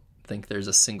 I don't think there's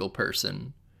a single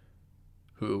person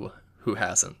who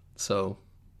hasn't. So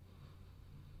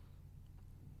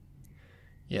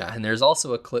yeah, and there's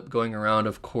also a clip going around,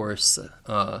 of course.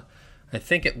 I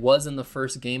think it was in the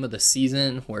first game of the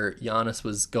season where Giannis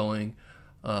was going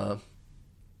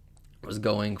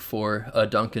for a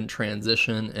dunk in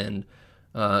transition,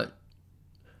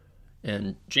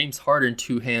 and James Harden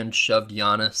two-hand shoved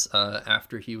Giannis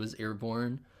after he was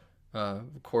airborne.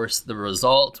 Of course, the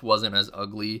result wasn't as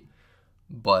ugly,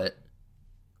 but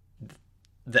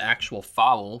the actual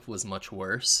foul was much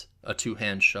worse. A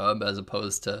two-hand shove as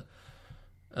opposed to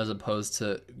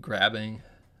grabbing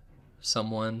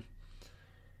someone.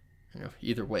 You know,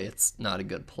 either way, it's not a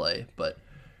good play. But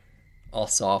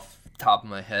also off the top of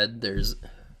my head, there's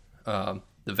the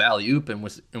alley-oop in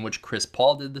which Chris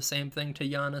Paul did the same thing to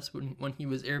Giannis when he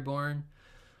was airborne.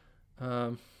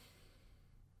 But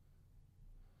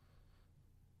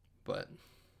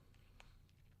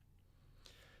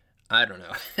I don't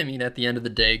know. I mean, at the end of the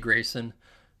day, Grayson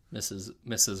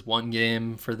misses one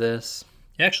game for this.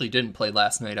 He actually didn't play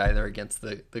last night either against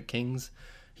the Kings.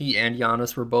 He and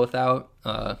Giannis were both out.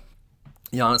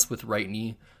 Giannis with right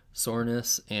knee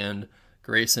soreness and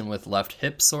Grayson with left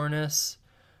hip soreness.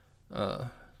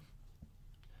 I'll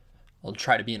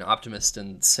try to be an optimist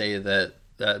and say that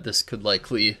this could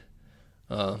likely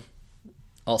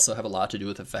also have a lot to do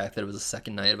with the fact that it was the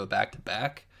second night of a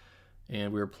back-to-back,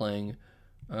 and we were playing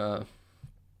lower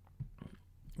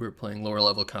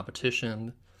level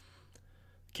competition.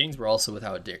 Kings were also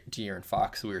without De'Aaron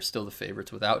Fox, so we were still the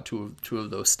favorites without two of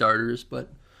those starters. But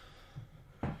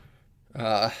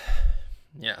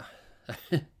yeah,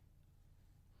 I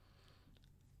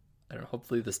don't know.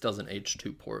 Hopefully this doesn't age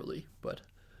too poorly, but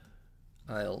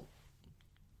I'll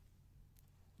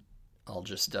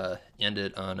just end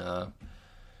it on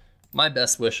my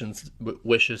best wishes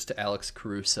to Alex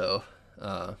Caruso.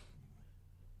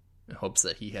 In hopes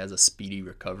that he has a speedy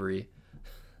recovery.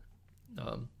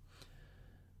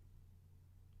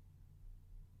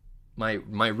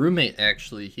 My roommate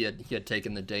actually he had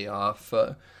taken the day off.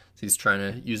 So he's trying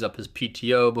to use up his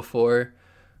PTO before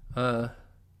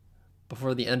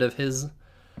the end of his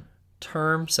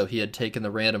term. So he had taken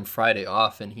the random Friday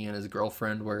off, and he and his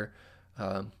girlfriend were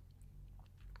at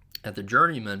the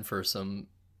Journeyman for some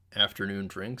afternoon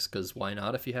drinks, because why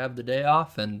not if you have the day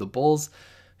off? And the Bulls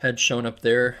had shown up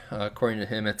there. According to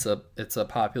him, it's a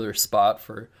popular spot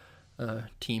for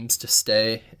teams to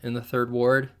stay in the Third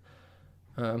Ward.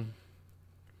 At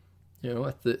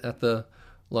the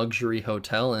luxury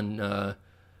hotel, and the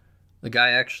guy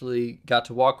actually got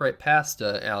to walk right past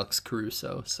Alex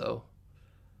Caruso. So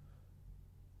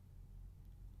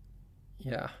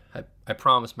yeah, I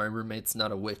promise my roommate's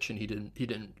not a witch, and he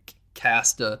didn't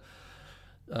cast a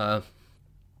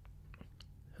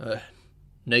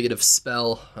negative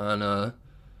spell on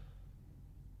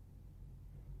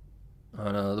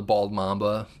the Bald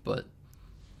Mamba. But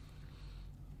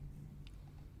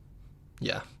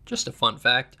yeah, just a fun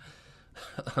fact.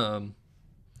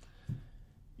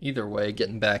 Either way,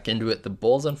 getting back into it, the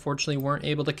Bulls unfortunately weren't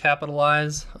able to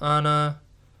capitalize on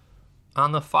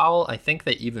the foul. I think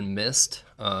they even missed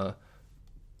the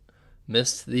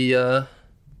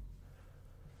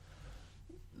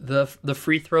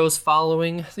free throws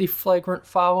following the flagrant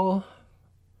foul.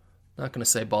 Not going to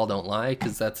say ball don't lie,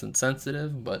 because that's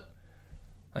insensitive, but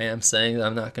I am saying that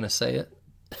I'm not going to say it.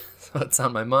 that's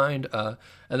on my mind. And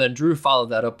then Drew followed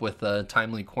that up with a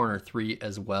timely corner 3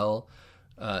 as well.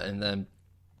 And then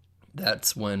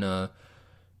that's when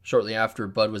shortly after,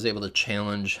 Bud was able to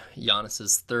challenge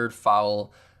Giannis's third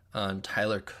foul on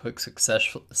Tyler Cook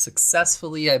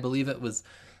successfully. I believe it was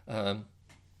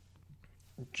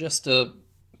just a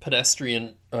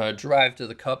pedestrian drive to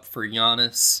the cup for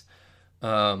Giannis.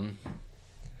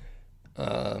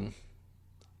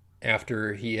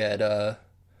 After he had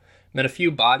met a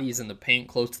few bodies in the paint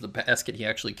close to the basket, he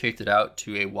actually kicked it out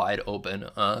to a wide open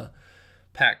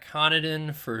Pat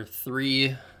Connaughton for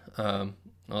 3.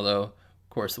 Although, of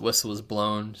course, the whistle was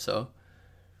blown, so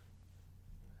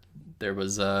there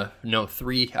was no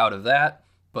 3 out of that.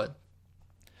 But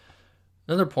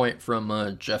another point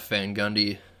from Jeff Van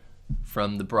Gundy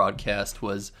from the broadcast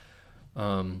was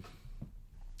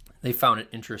they found it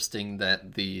interesting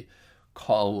that the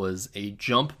call was a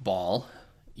jump ball,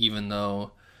 even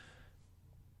though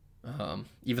the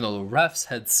refs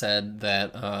had said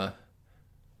that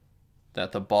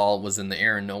that the ball was in the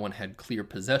air and no one had clear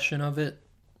possession of it.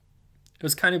 It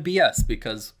was kind of BS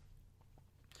because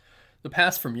the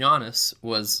pass from Giannis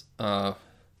was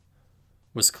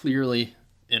clearly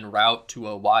en route to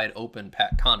a wide open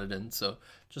Pat Connaughton. So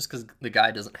just because the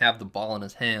guy doesn't have the ball in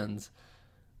his hands,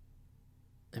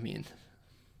 I mean,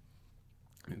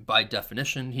 by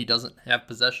definition, he doesn't have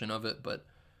possession of it. But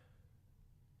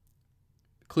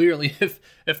clearly, if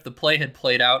the play had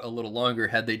played out a little longer,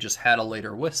 had they just had a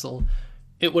later whistle,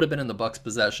 it would have been in the Bucks'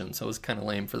 possession. So it was kind of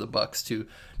lame for the Bucks to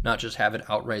not just have it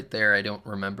outright there. I don't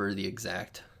remember the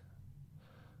exact.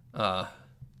 I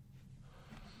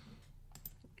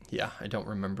don't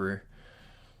remember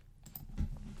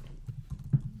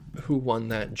who won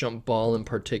that jump ball in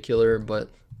particular, but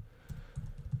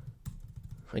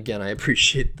again, I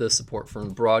appreciate the support from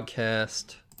the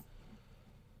broadcast.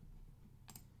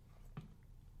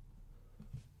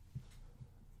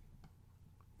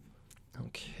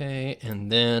 Okay,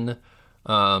 and then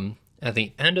at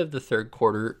the end of the third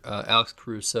quarter, Alex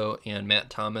Caruso and Matt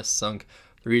Thomas sunk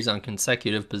threes on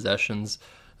consecutive possessions.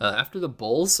 After the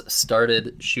Bulls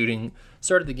started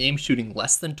the game shooting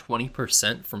less than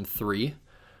 20% from 3,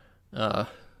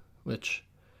 which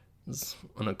is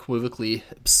unequivocally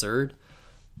absurd.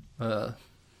 Of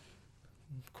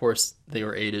course, they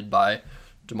were aided by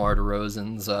DeMar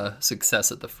DeRozan's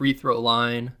success at the free throw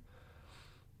line.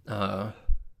 But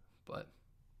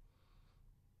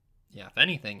yeah, if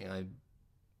anything, I'm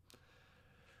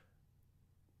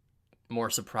more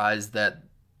surprised that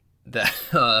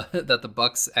the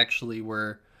Bucks actually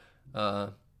were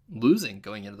losing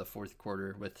going into the fourth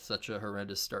quarter with such a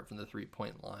horrendous start from the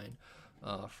 3-point line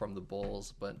from the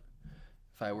Bulls. But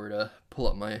if I were to pull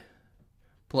up my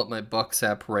Bucks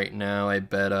app right now, I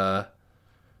bet it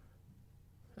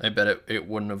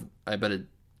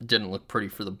didn't look pretty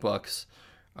for the Bucks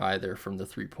either from the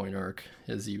 3-point arc,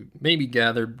 as you maybe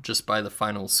gathered just by the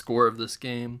final score of this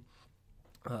game.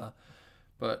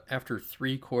 But after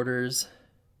 3 quarters,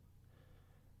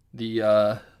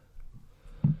 the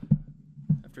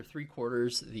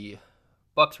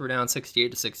Bucks were down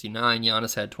 68-69.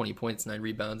 Giannis had 20 points, 9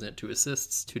 rebounds, and 2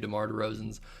 assists to DeMar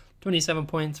DeRozan's 27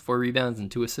 points, 4 rebounds, and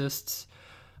 2 assists.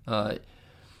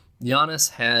 Giannis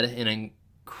had an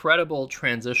incredible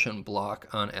transition block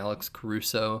on Alex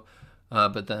Caruso,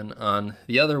 but then on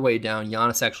the other way down,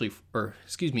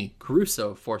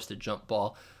 Caruso forced a jump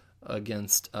ball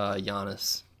against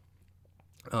Giannis.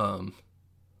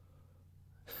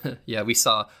 We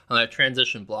saw on that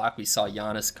transition block, we saw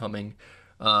Giannis coming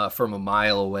from a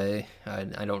mile away.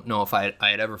 I don't know if I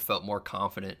had ever felt more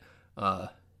confident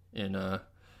in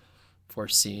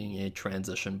foreseeing a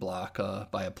transition block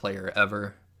by a player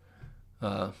ever.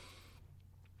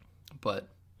 But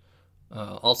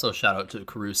also shout out to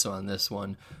Caruso on this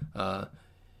one.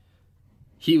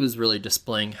 He was really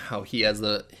displaying how he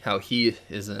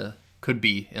could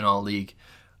be an all-league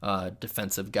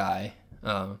defensive guy.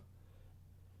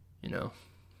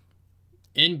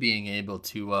 In being able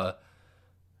to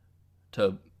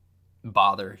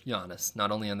bother Giannis,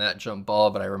 not only on that jump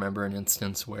ball, but I remember an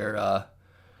instance where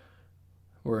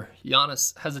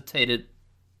Giannis hesitated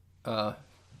at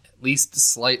least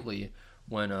slightly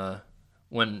when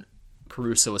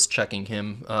Caruso was checking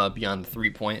him beyond the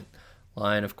 3-point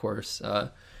line. Of course,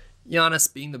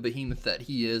 Giannis, being the behemoth that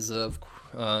he is,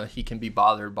 he can be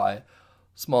bothered by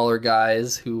smaller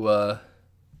guys who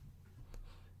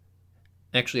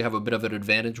actually have a bit of an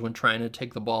advantage when trying to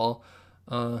take the ball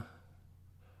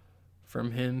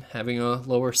from him, having a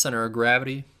lower center of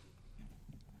gravity.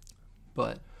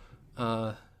 But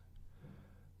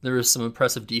There was some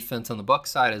impressive defense on the Bucs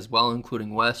side as well,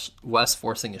 including Wes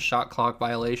forcing a shot clock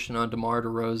violation on DeMar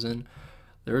DeRozan.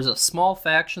 There is a small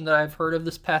faction that I've heard of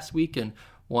this past week and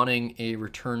wanting a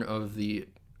return of the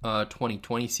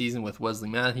 2020 season with Wesley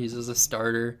Matthews as a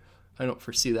starter. I don't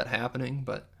foresee that happening,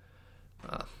 but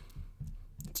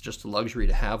it's just a luxury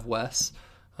to have Wes.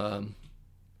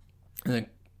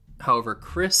 However,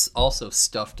 Chris also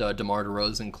stuffed DeMar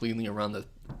DeRozan cleanly around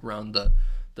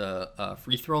the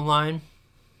free throw line.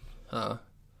 A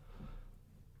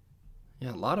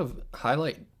lot of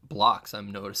highlight blocks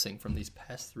I'm noticing from these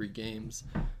past 3 games.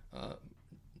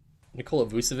 Nikola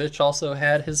Vucevic also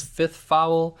had his 5th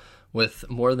foul with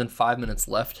more than 5 minutes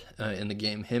left in the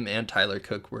game. Him and Tyler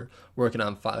Cook were working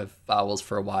on 5 fouls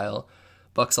for a while.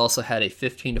 Bucks also had a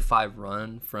 15-5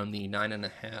 run from the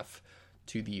 9.5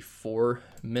 to the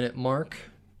 4-minute mark.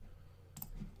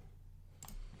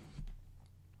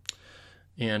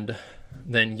 And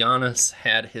then Giannis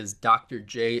had his Dr.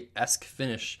 J-esque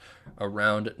finish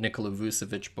around Nikola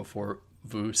Vucevic before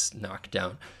Vuce knocked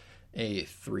down a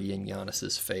 3 in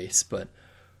Giannis's face, but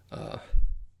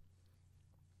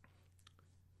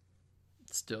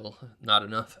still not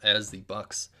enough as the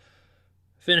Bucks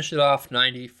finished it off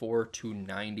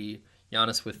 94-90.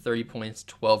 Giannis with 30 points,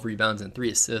 12 rebounds, and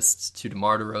 3 assists to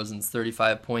DeMar DeRozan's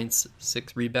 35 points,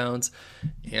 6 rebounds,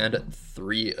 and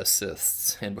 3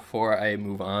 assists. And before I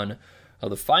move on,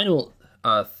 the final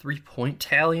 3-point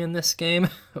tally in this game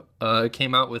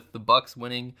came out with the Bucks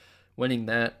winning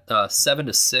that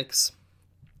 7-6.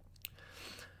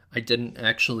 I didn't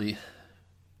actually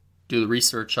do the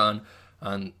research on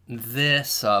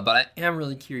this, but I am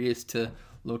really curious to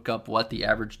look up what the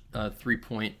average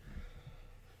 3-point,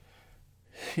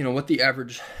 what the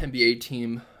average NBA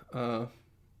team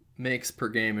makes per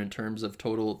game in terms of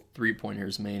total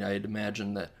 3-pointers made. I'd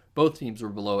imagine that both teams were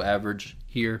below average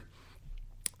here.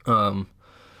 Both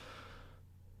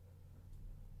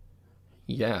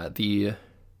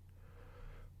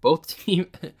team.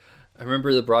 I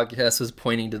remember the broadcast was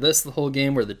pointing to this the whole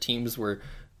game, where the teams were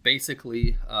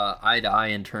basically eye to eye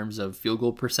in terms of field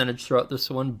goal percentage throughout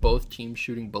this one. Both teams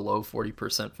shooting below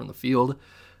 40% from the field.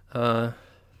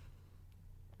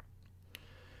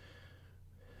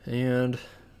 And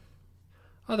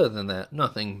other than that,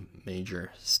 nothing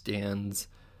major stands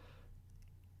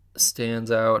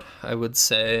out, I would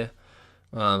say.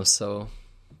 So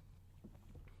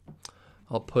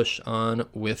I'll push on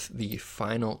with the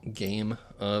final game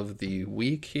of the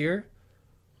week here.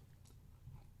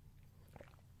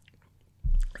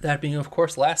 That being, of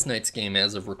course, last night's game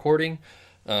as of recording,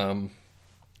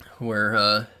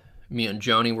 where me and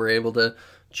Joni were able to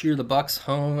cheer the Bucks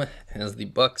home, as the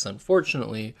Bucks,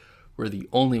 unfortunately, were the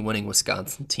only winning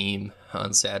Wisconsin team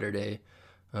on Saturday.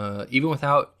 Even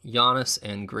without Giannis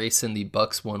and Grayson, the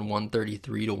Bucks won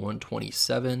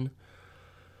 133-127.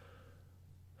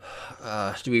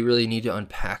 Do we really need to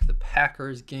unpack the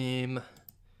Packers game?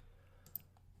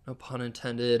 No pun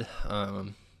intended.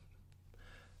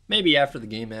 Maybe after the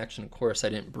game action. Of course, I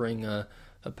didn't bring a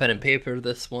pen and paper to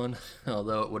this one,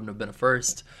 although it wouldn't have been a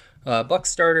first. Bucks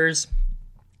starters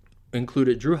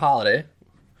included Drew Holiday.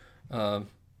 Of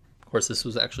course, this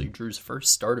was actually Drew's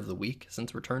first start of the week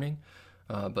since returning.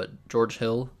 But George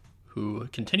Hill, who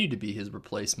continued to be his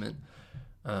replacement,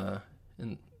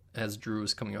 and as Drew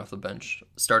was coming off the bench,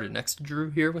 started next to Drew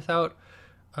here without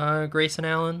Grayson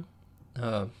Allen.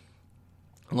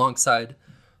 Alongside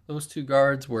those two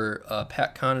guards were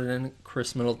Pat Connaughton,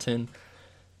 Chris Middleton,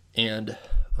 and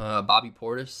Bobby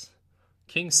Portis.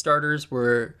 Kings starters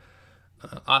were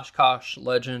Oshkosh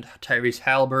legend Tyrese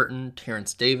Halliburton,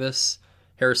 Terrence Davis,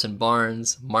 Harrison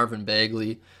Barnes, Marvin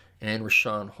Bagley, and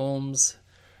Rashawn Holmes.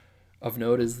 Of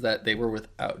note is that they were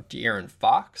without De'Aaron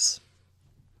Fox,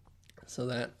 so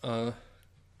that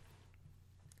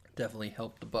definitely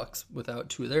helped the Bucks without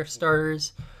two of their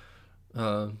starters.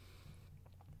 So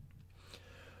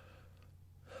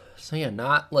yeah,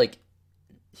 not like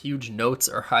huge notes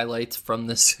or highlights from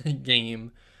this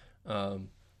game.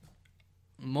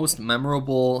 Most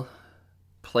memorable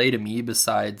play to me,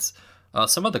 besides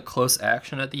some of the close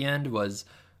action at the end, was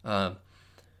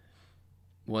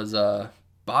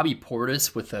Bobby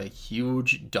Portis with a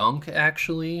huge dunk,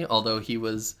 actually, although he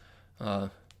and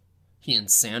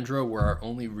Sandro were our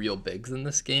only real bigs in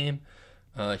this game.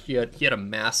 He had a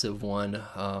massive one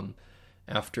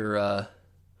after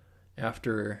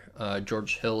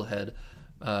George Hill had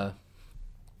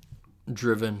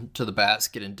driven to the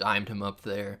basket and dimed him up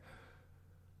there.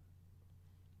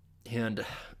 And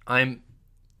I'm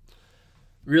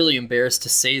really embarrassed to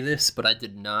say this, but I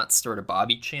did not start a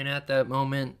Bobby chant at that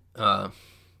moment.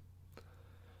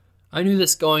 I knew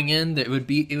this going in, that it would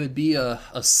be a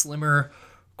slimmer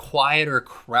quieter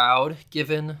crowd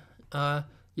given the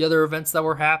other events that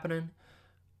were happening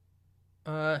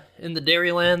in the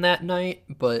Dairyland that night,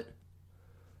 but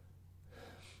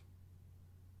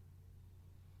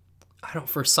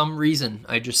for some reason,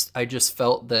 I just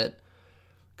felt that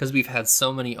because we've had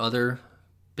so many other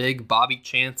big Bobby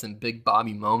chants and big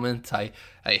Bobby moments, I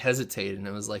hesitated, and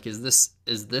it was like, is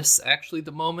this actually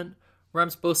the moment where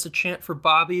I'm supposed to chant for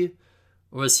Bobby,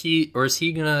 or is he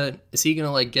gonna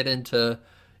like get into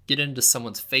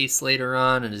someone's face later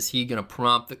on, and is he gonna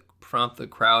prompt the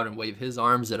crowd and wave his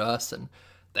arms at us, and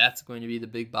that's going to be the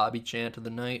big Bobby chant of the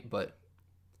night? But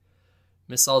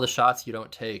miss all the shots you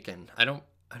don't take, and I don't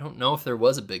know if there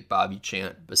was a big Bobby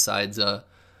chant besides a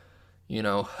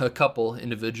couple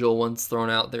individual ones thrown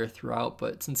out there throughout.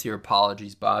 But sincere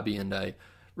apologies, Bobby, and I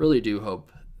really do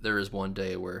hope there is one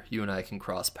day where you and I can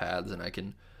cross paths and I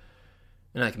can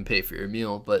pay for your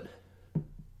meal. But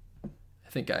I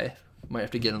think I might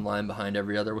have to get in line behind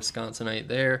every other Wisconsinite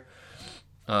there.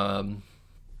 Also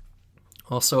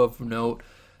of note,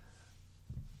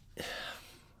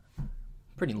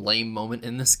 pretty lame moment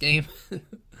in this game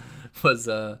was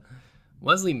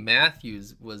Wesley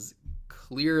Matthews was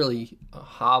clearly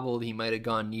hobbled. He might have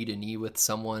gone knee to knee with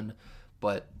someone,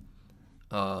 but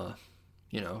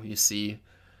you see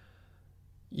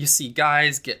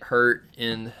guys get hurt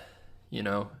in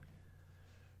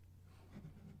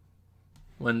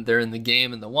when they're in the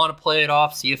game and they want to play it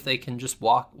off, see if they can just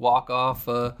walk off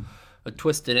a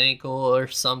twisted ankle or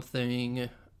something.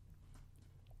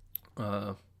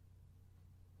 But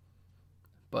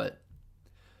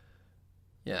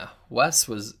yeah, Wes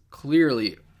was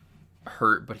clearly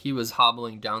hurt, but he was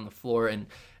hobbling down the floor, and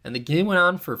the game went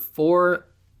on for 4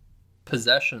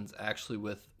 possessions actually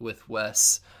with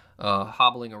Wes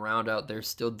hobbling around out there,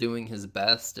 still doing his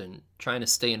best and trying to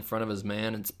stay in front of his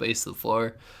man and space the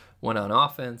floor when on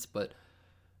offense. But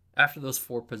after those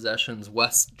 4 possessions,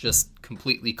 Wes just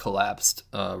completely collapsed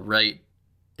right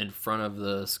in front of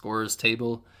the scorer's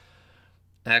table,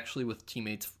 actually with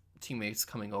teammates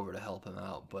coming over to help him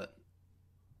out. But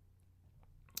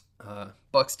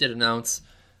Bucks did announce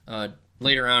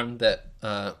later on that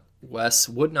Wes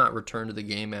would not return to the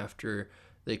game after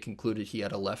they concluded he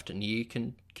had a left knee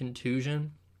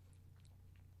contusion.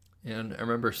 And I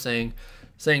remember saying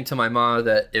to my mom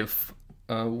that if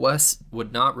Wes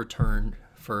would not return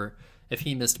if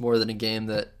he missed more than a game,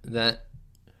 that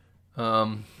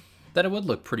it would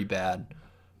look pretty bad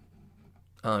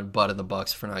on Bud and the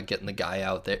Bucks for not getting the guy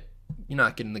out there. You're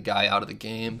not getting the guy out of the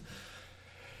game.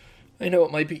 I know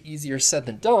it might be easier said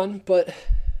than done, but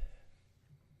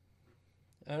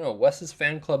I don't know. Wes's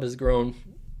fan club has grown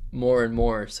more and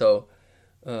more, so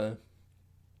we're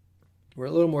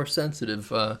a little more sensitive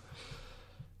to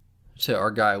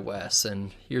our guy Wes,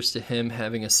 and here's to him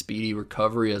having a speedy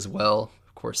recovery as well.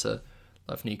 Of course, a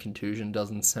left knee contusion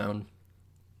doesn't sound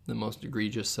the most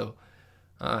egregious, so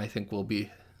I think we'll be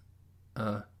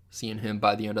seeing him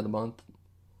by the end of the month.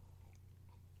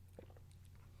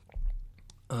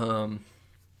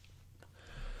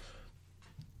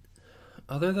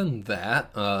 Other than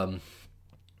that, I'd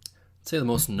say the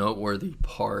most noteworthy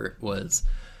part was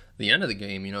the end of the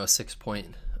game. A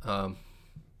 6-point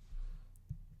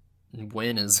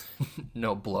win is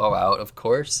no blowout, of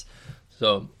course.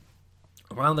 So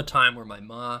around the time where my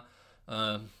ma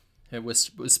had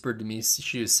whispered to me,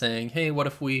 she was saying, "Hey, what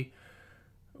if we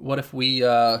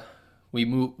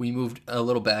moved a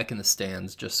little back in the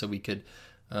stands just so we could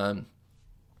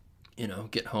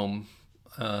get home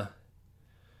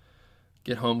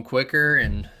quicker?"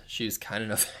 And she was kind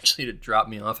enough actually to drop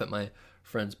me off at my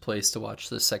friend's place to watch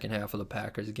the second half of the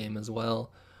Packers game as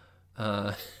well.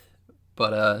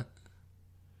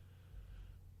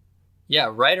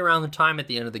 Yeah, right around the time at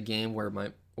the end of the game where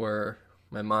my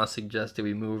mom suggested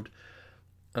we moved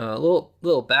a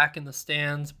little back in the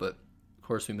stands, but of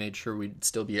course we made sure we'd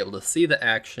still be able to see the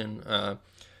action.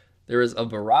 There was a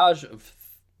barrage of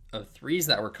threes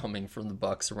that were coming from the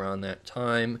Bucks around that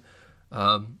time,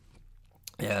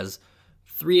 as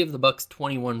 3 of the Bucks'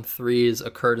 21 threes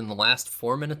occurred in the last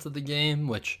 4 minutes of the game,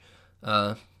 which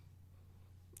held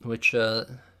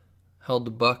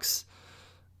the Bucks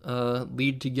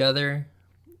lead together.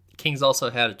 Kings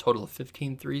also had a total of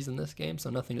 15 threes in this game, so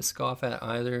nothing to scoff at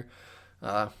either.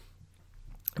 I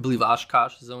believe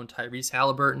Oshkosh's own Tyrese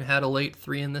Halliburton had a late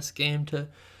 3 in this game to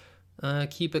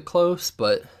keep it close,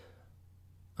 but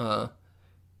in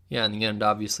the end,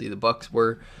 obviously the Bucks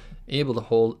were able to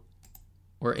hold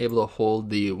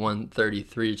the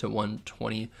 133 to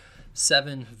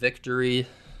 127 victory.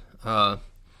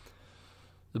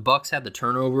 The Bucks had the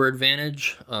turnover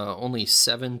advantage, only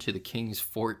 7 to the Kings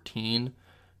 14,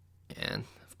 and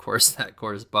course, that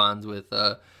corresponds with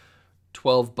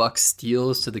 12 Bucks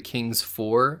steals to the Kings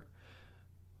 4.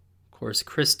 Of course,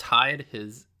 Chris tied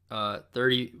his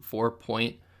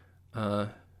 34-point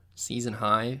season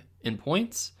high in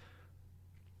points,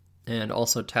 and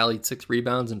also tallied 6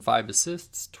 rebounds and 5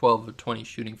 assists, 12 of 20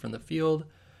 shooting from the field,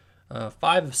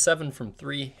 5 of 7 from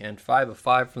 3, and 5 of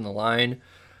 5 from the line.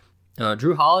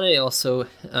 Drew Holiday also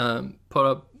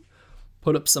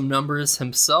put up some numbers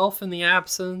himself in the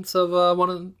absence of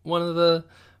one of the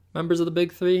members of the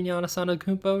Big Three in Giannis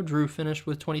Antetokounmpo. Drew finished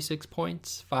with 26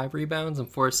 points, 5 rebounds, and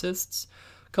 4 assists,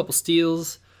 a couple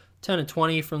steals, 10 of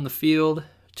 20 from the field,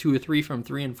 2 of 3 from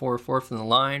 3, and 4 of 4 from the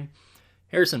line.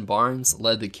 Harrison Barnes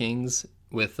led the Kings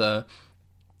with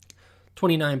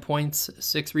 29 points,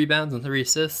 6 rebounds, and 3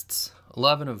 assists,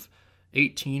 11 of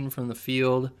 18 from the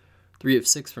field, 3 of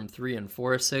 6 from 3, and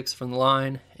 4 of 6 from the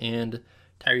line. And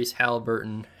Tyrese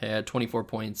Halliburton had 24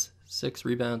 points, 6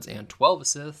 rebounds, and 12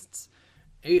 assists,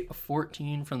 8 of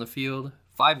 14 from the field,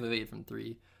 5 of 8 from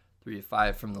 3, 3 of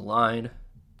 5 from the line.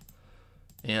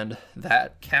 And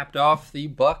that capped off the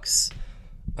Bucks'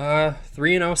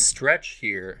 3-0 stretch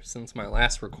here since my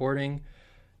last recording.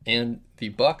 And the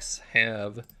Bucks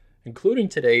have, including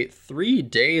today, 3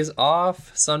 days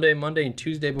off, Sunday, Monday, and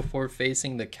Tuesday, before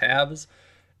facing the Cavs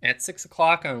at 6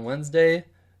 o'clock on Wednesday,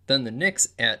 then the Knicks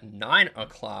at 9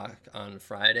 o'clock on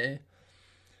Friday.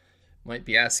 Might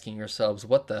be asking yourselves,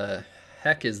 what the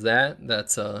heck is that?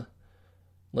 That's a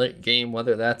late game,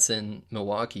 whether that's in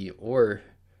Milwaukee or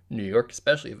New York,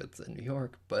 especially if it's in New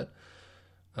York. But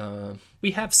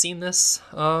we have seen this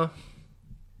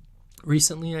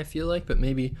recently, I feel like, but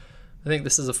maybe I think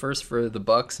this is a first for the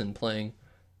Bucks in playing,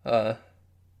 at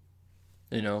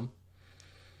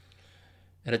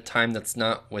a time that's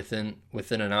not within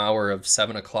an hour of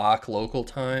 7 o'clock local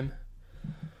time.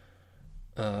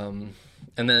 And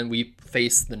then we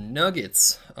face the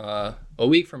Nuggets a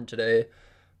week from today,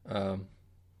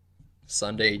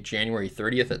 Sunday, January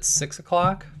 30th at 6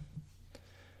 o'clock.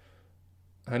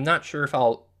 I'm not sure if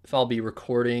I'll be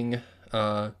recording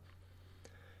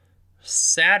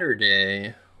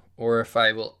Saturday, or if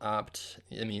I'll opt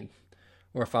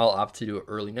to do it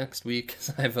early next week,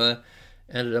 because I've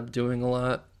ended up doing a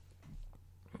lot.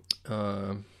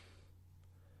 Could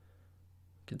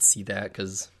see that,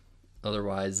 because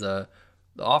otherwise the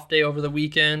off day over the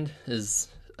weekend is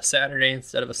a Saturday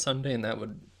instead of a Sunday, and that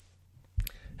would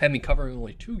have me covering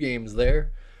only 2 games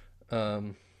there.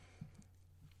 And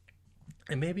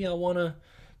maybe I want to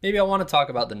talk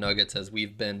about the Nuggets, as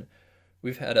we've gone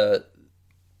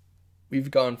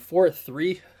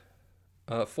 4-3.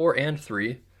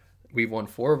 We've won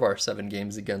 4 of our 7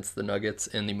 games against the Nuggets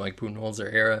in the Mike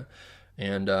Budenholzer era,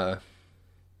 and that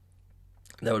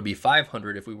would be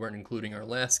 500 if we weren't including our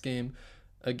last game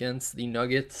against the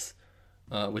Nuggets,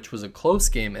 which was a close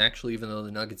game, actually, even though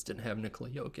the Nuggets didn't have Nikola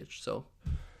Jokic. So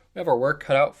we have our work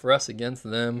cut out for us against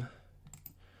them.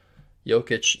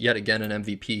 Jokic, yet again, an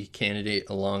MVP candidate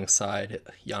alongside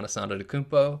Giannis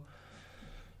Antetokounmpo.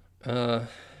 And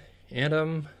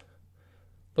I'm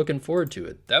looking forward to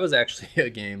it. That was actually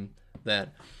a game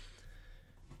that,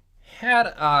 had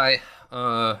I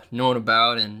known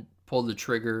about and pulled the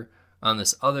trigger on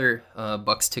this other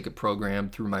Bucks ticket program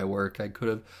through my work, I could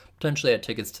have potentially had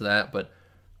tickets to that. But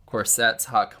of course, that's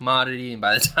hot commodity. And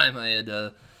by the time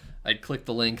I'd clicked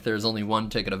the link, there's only 1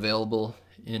 ticket available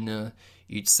in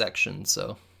each section.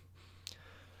 So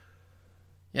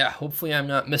yeah, hopefully I'm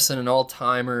not missing an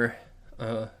all-timer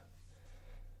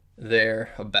there,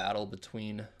 a battle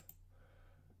between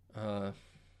the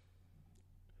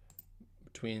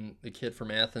kid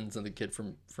from Athens and the kid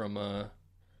from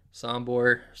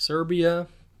Sombor, Serbia.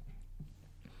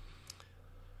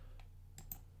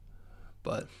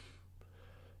 But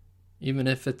even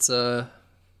if it's a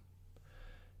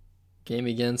game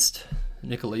against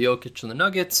Nikola Jokic and the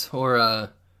Nuggets, or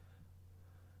a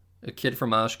kid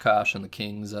from Oshkosh and the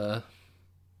Kings, it'll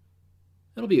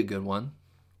be a good one.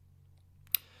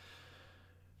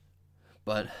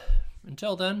 But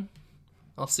until then,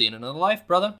 I'll see you in another life,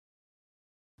 brother.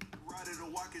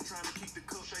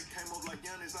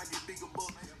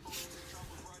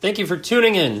 Thank you for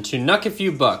tuning in to Nuck If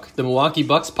You Buck, the Milwaukee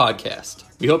Bucks podcast.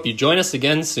 We hope you join us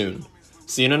again soon.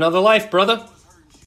 See you in another life, brother.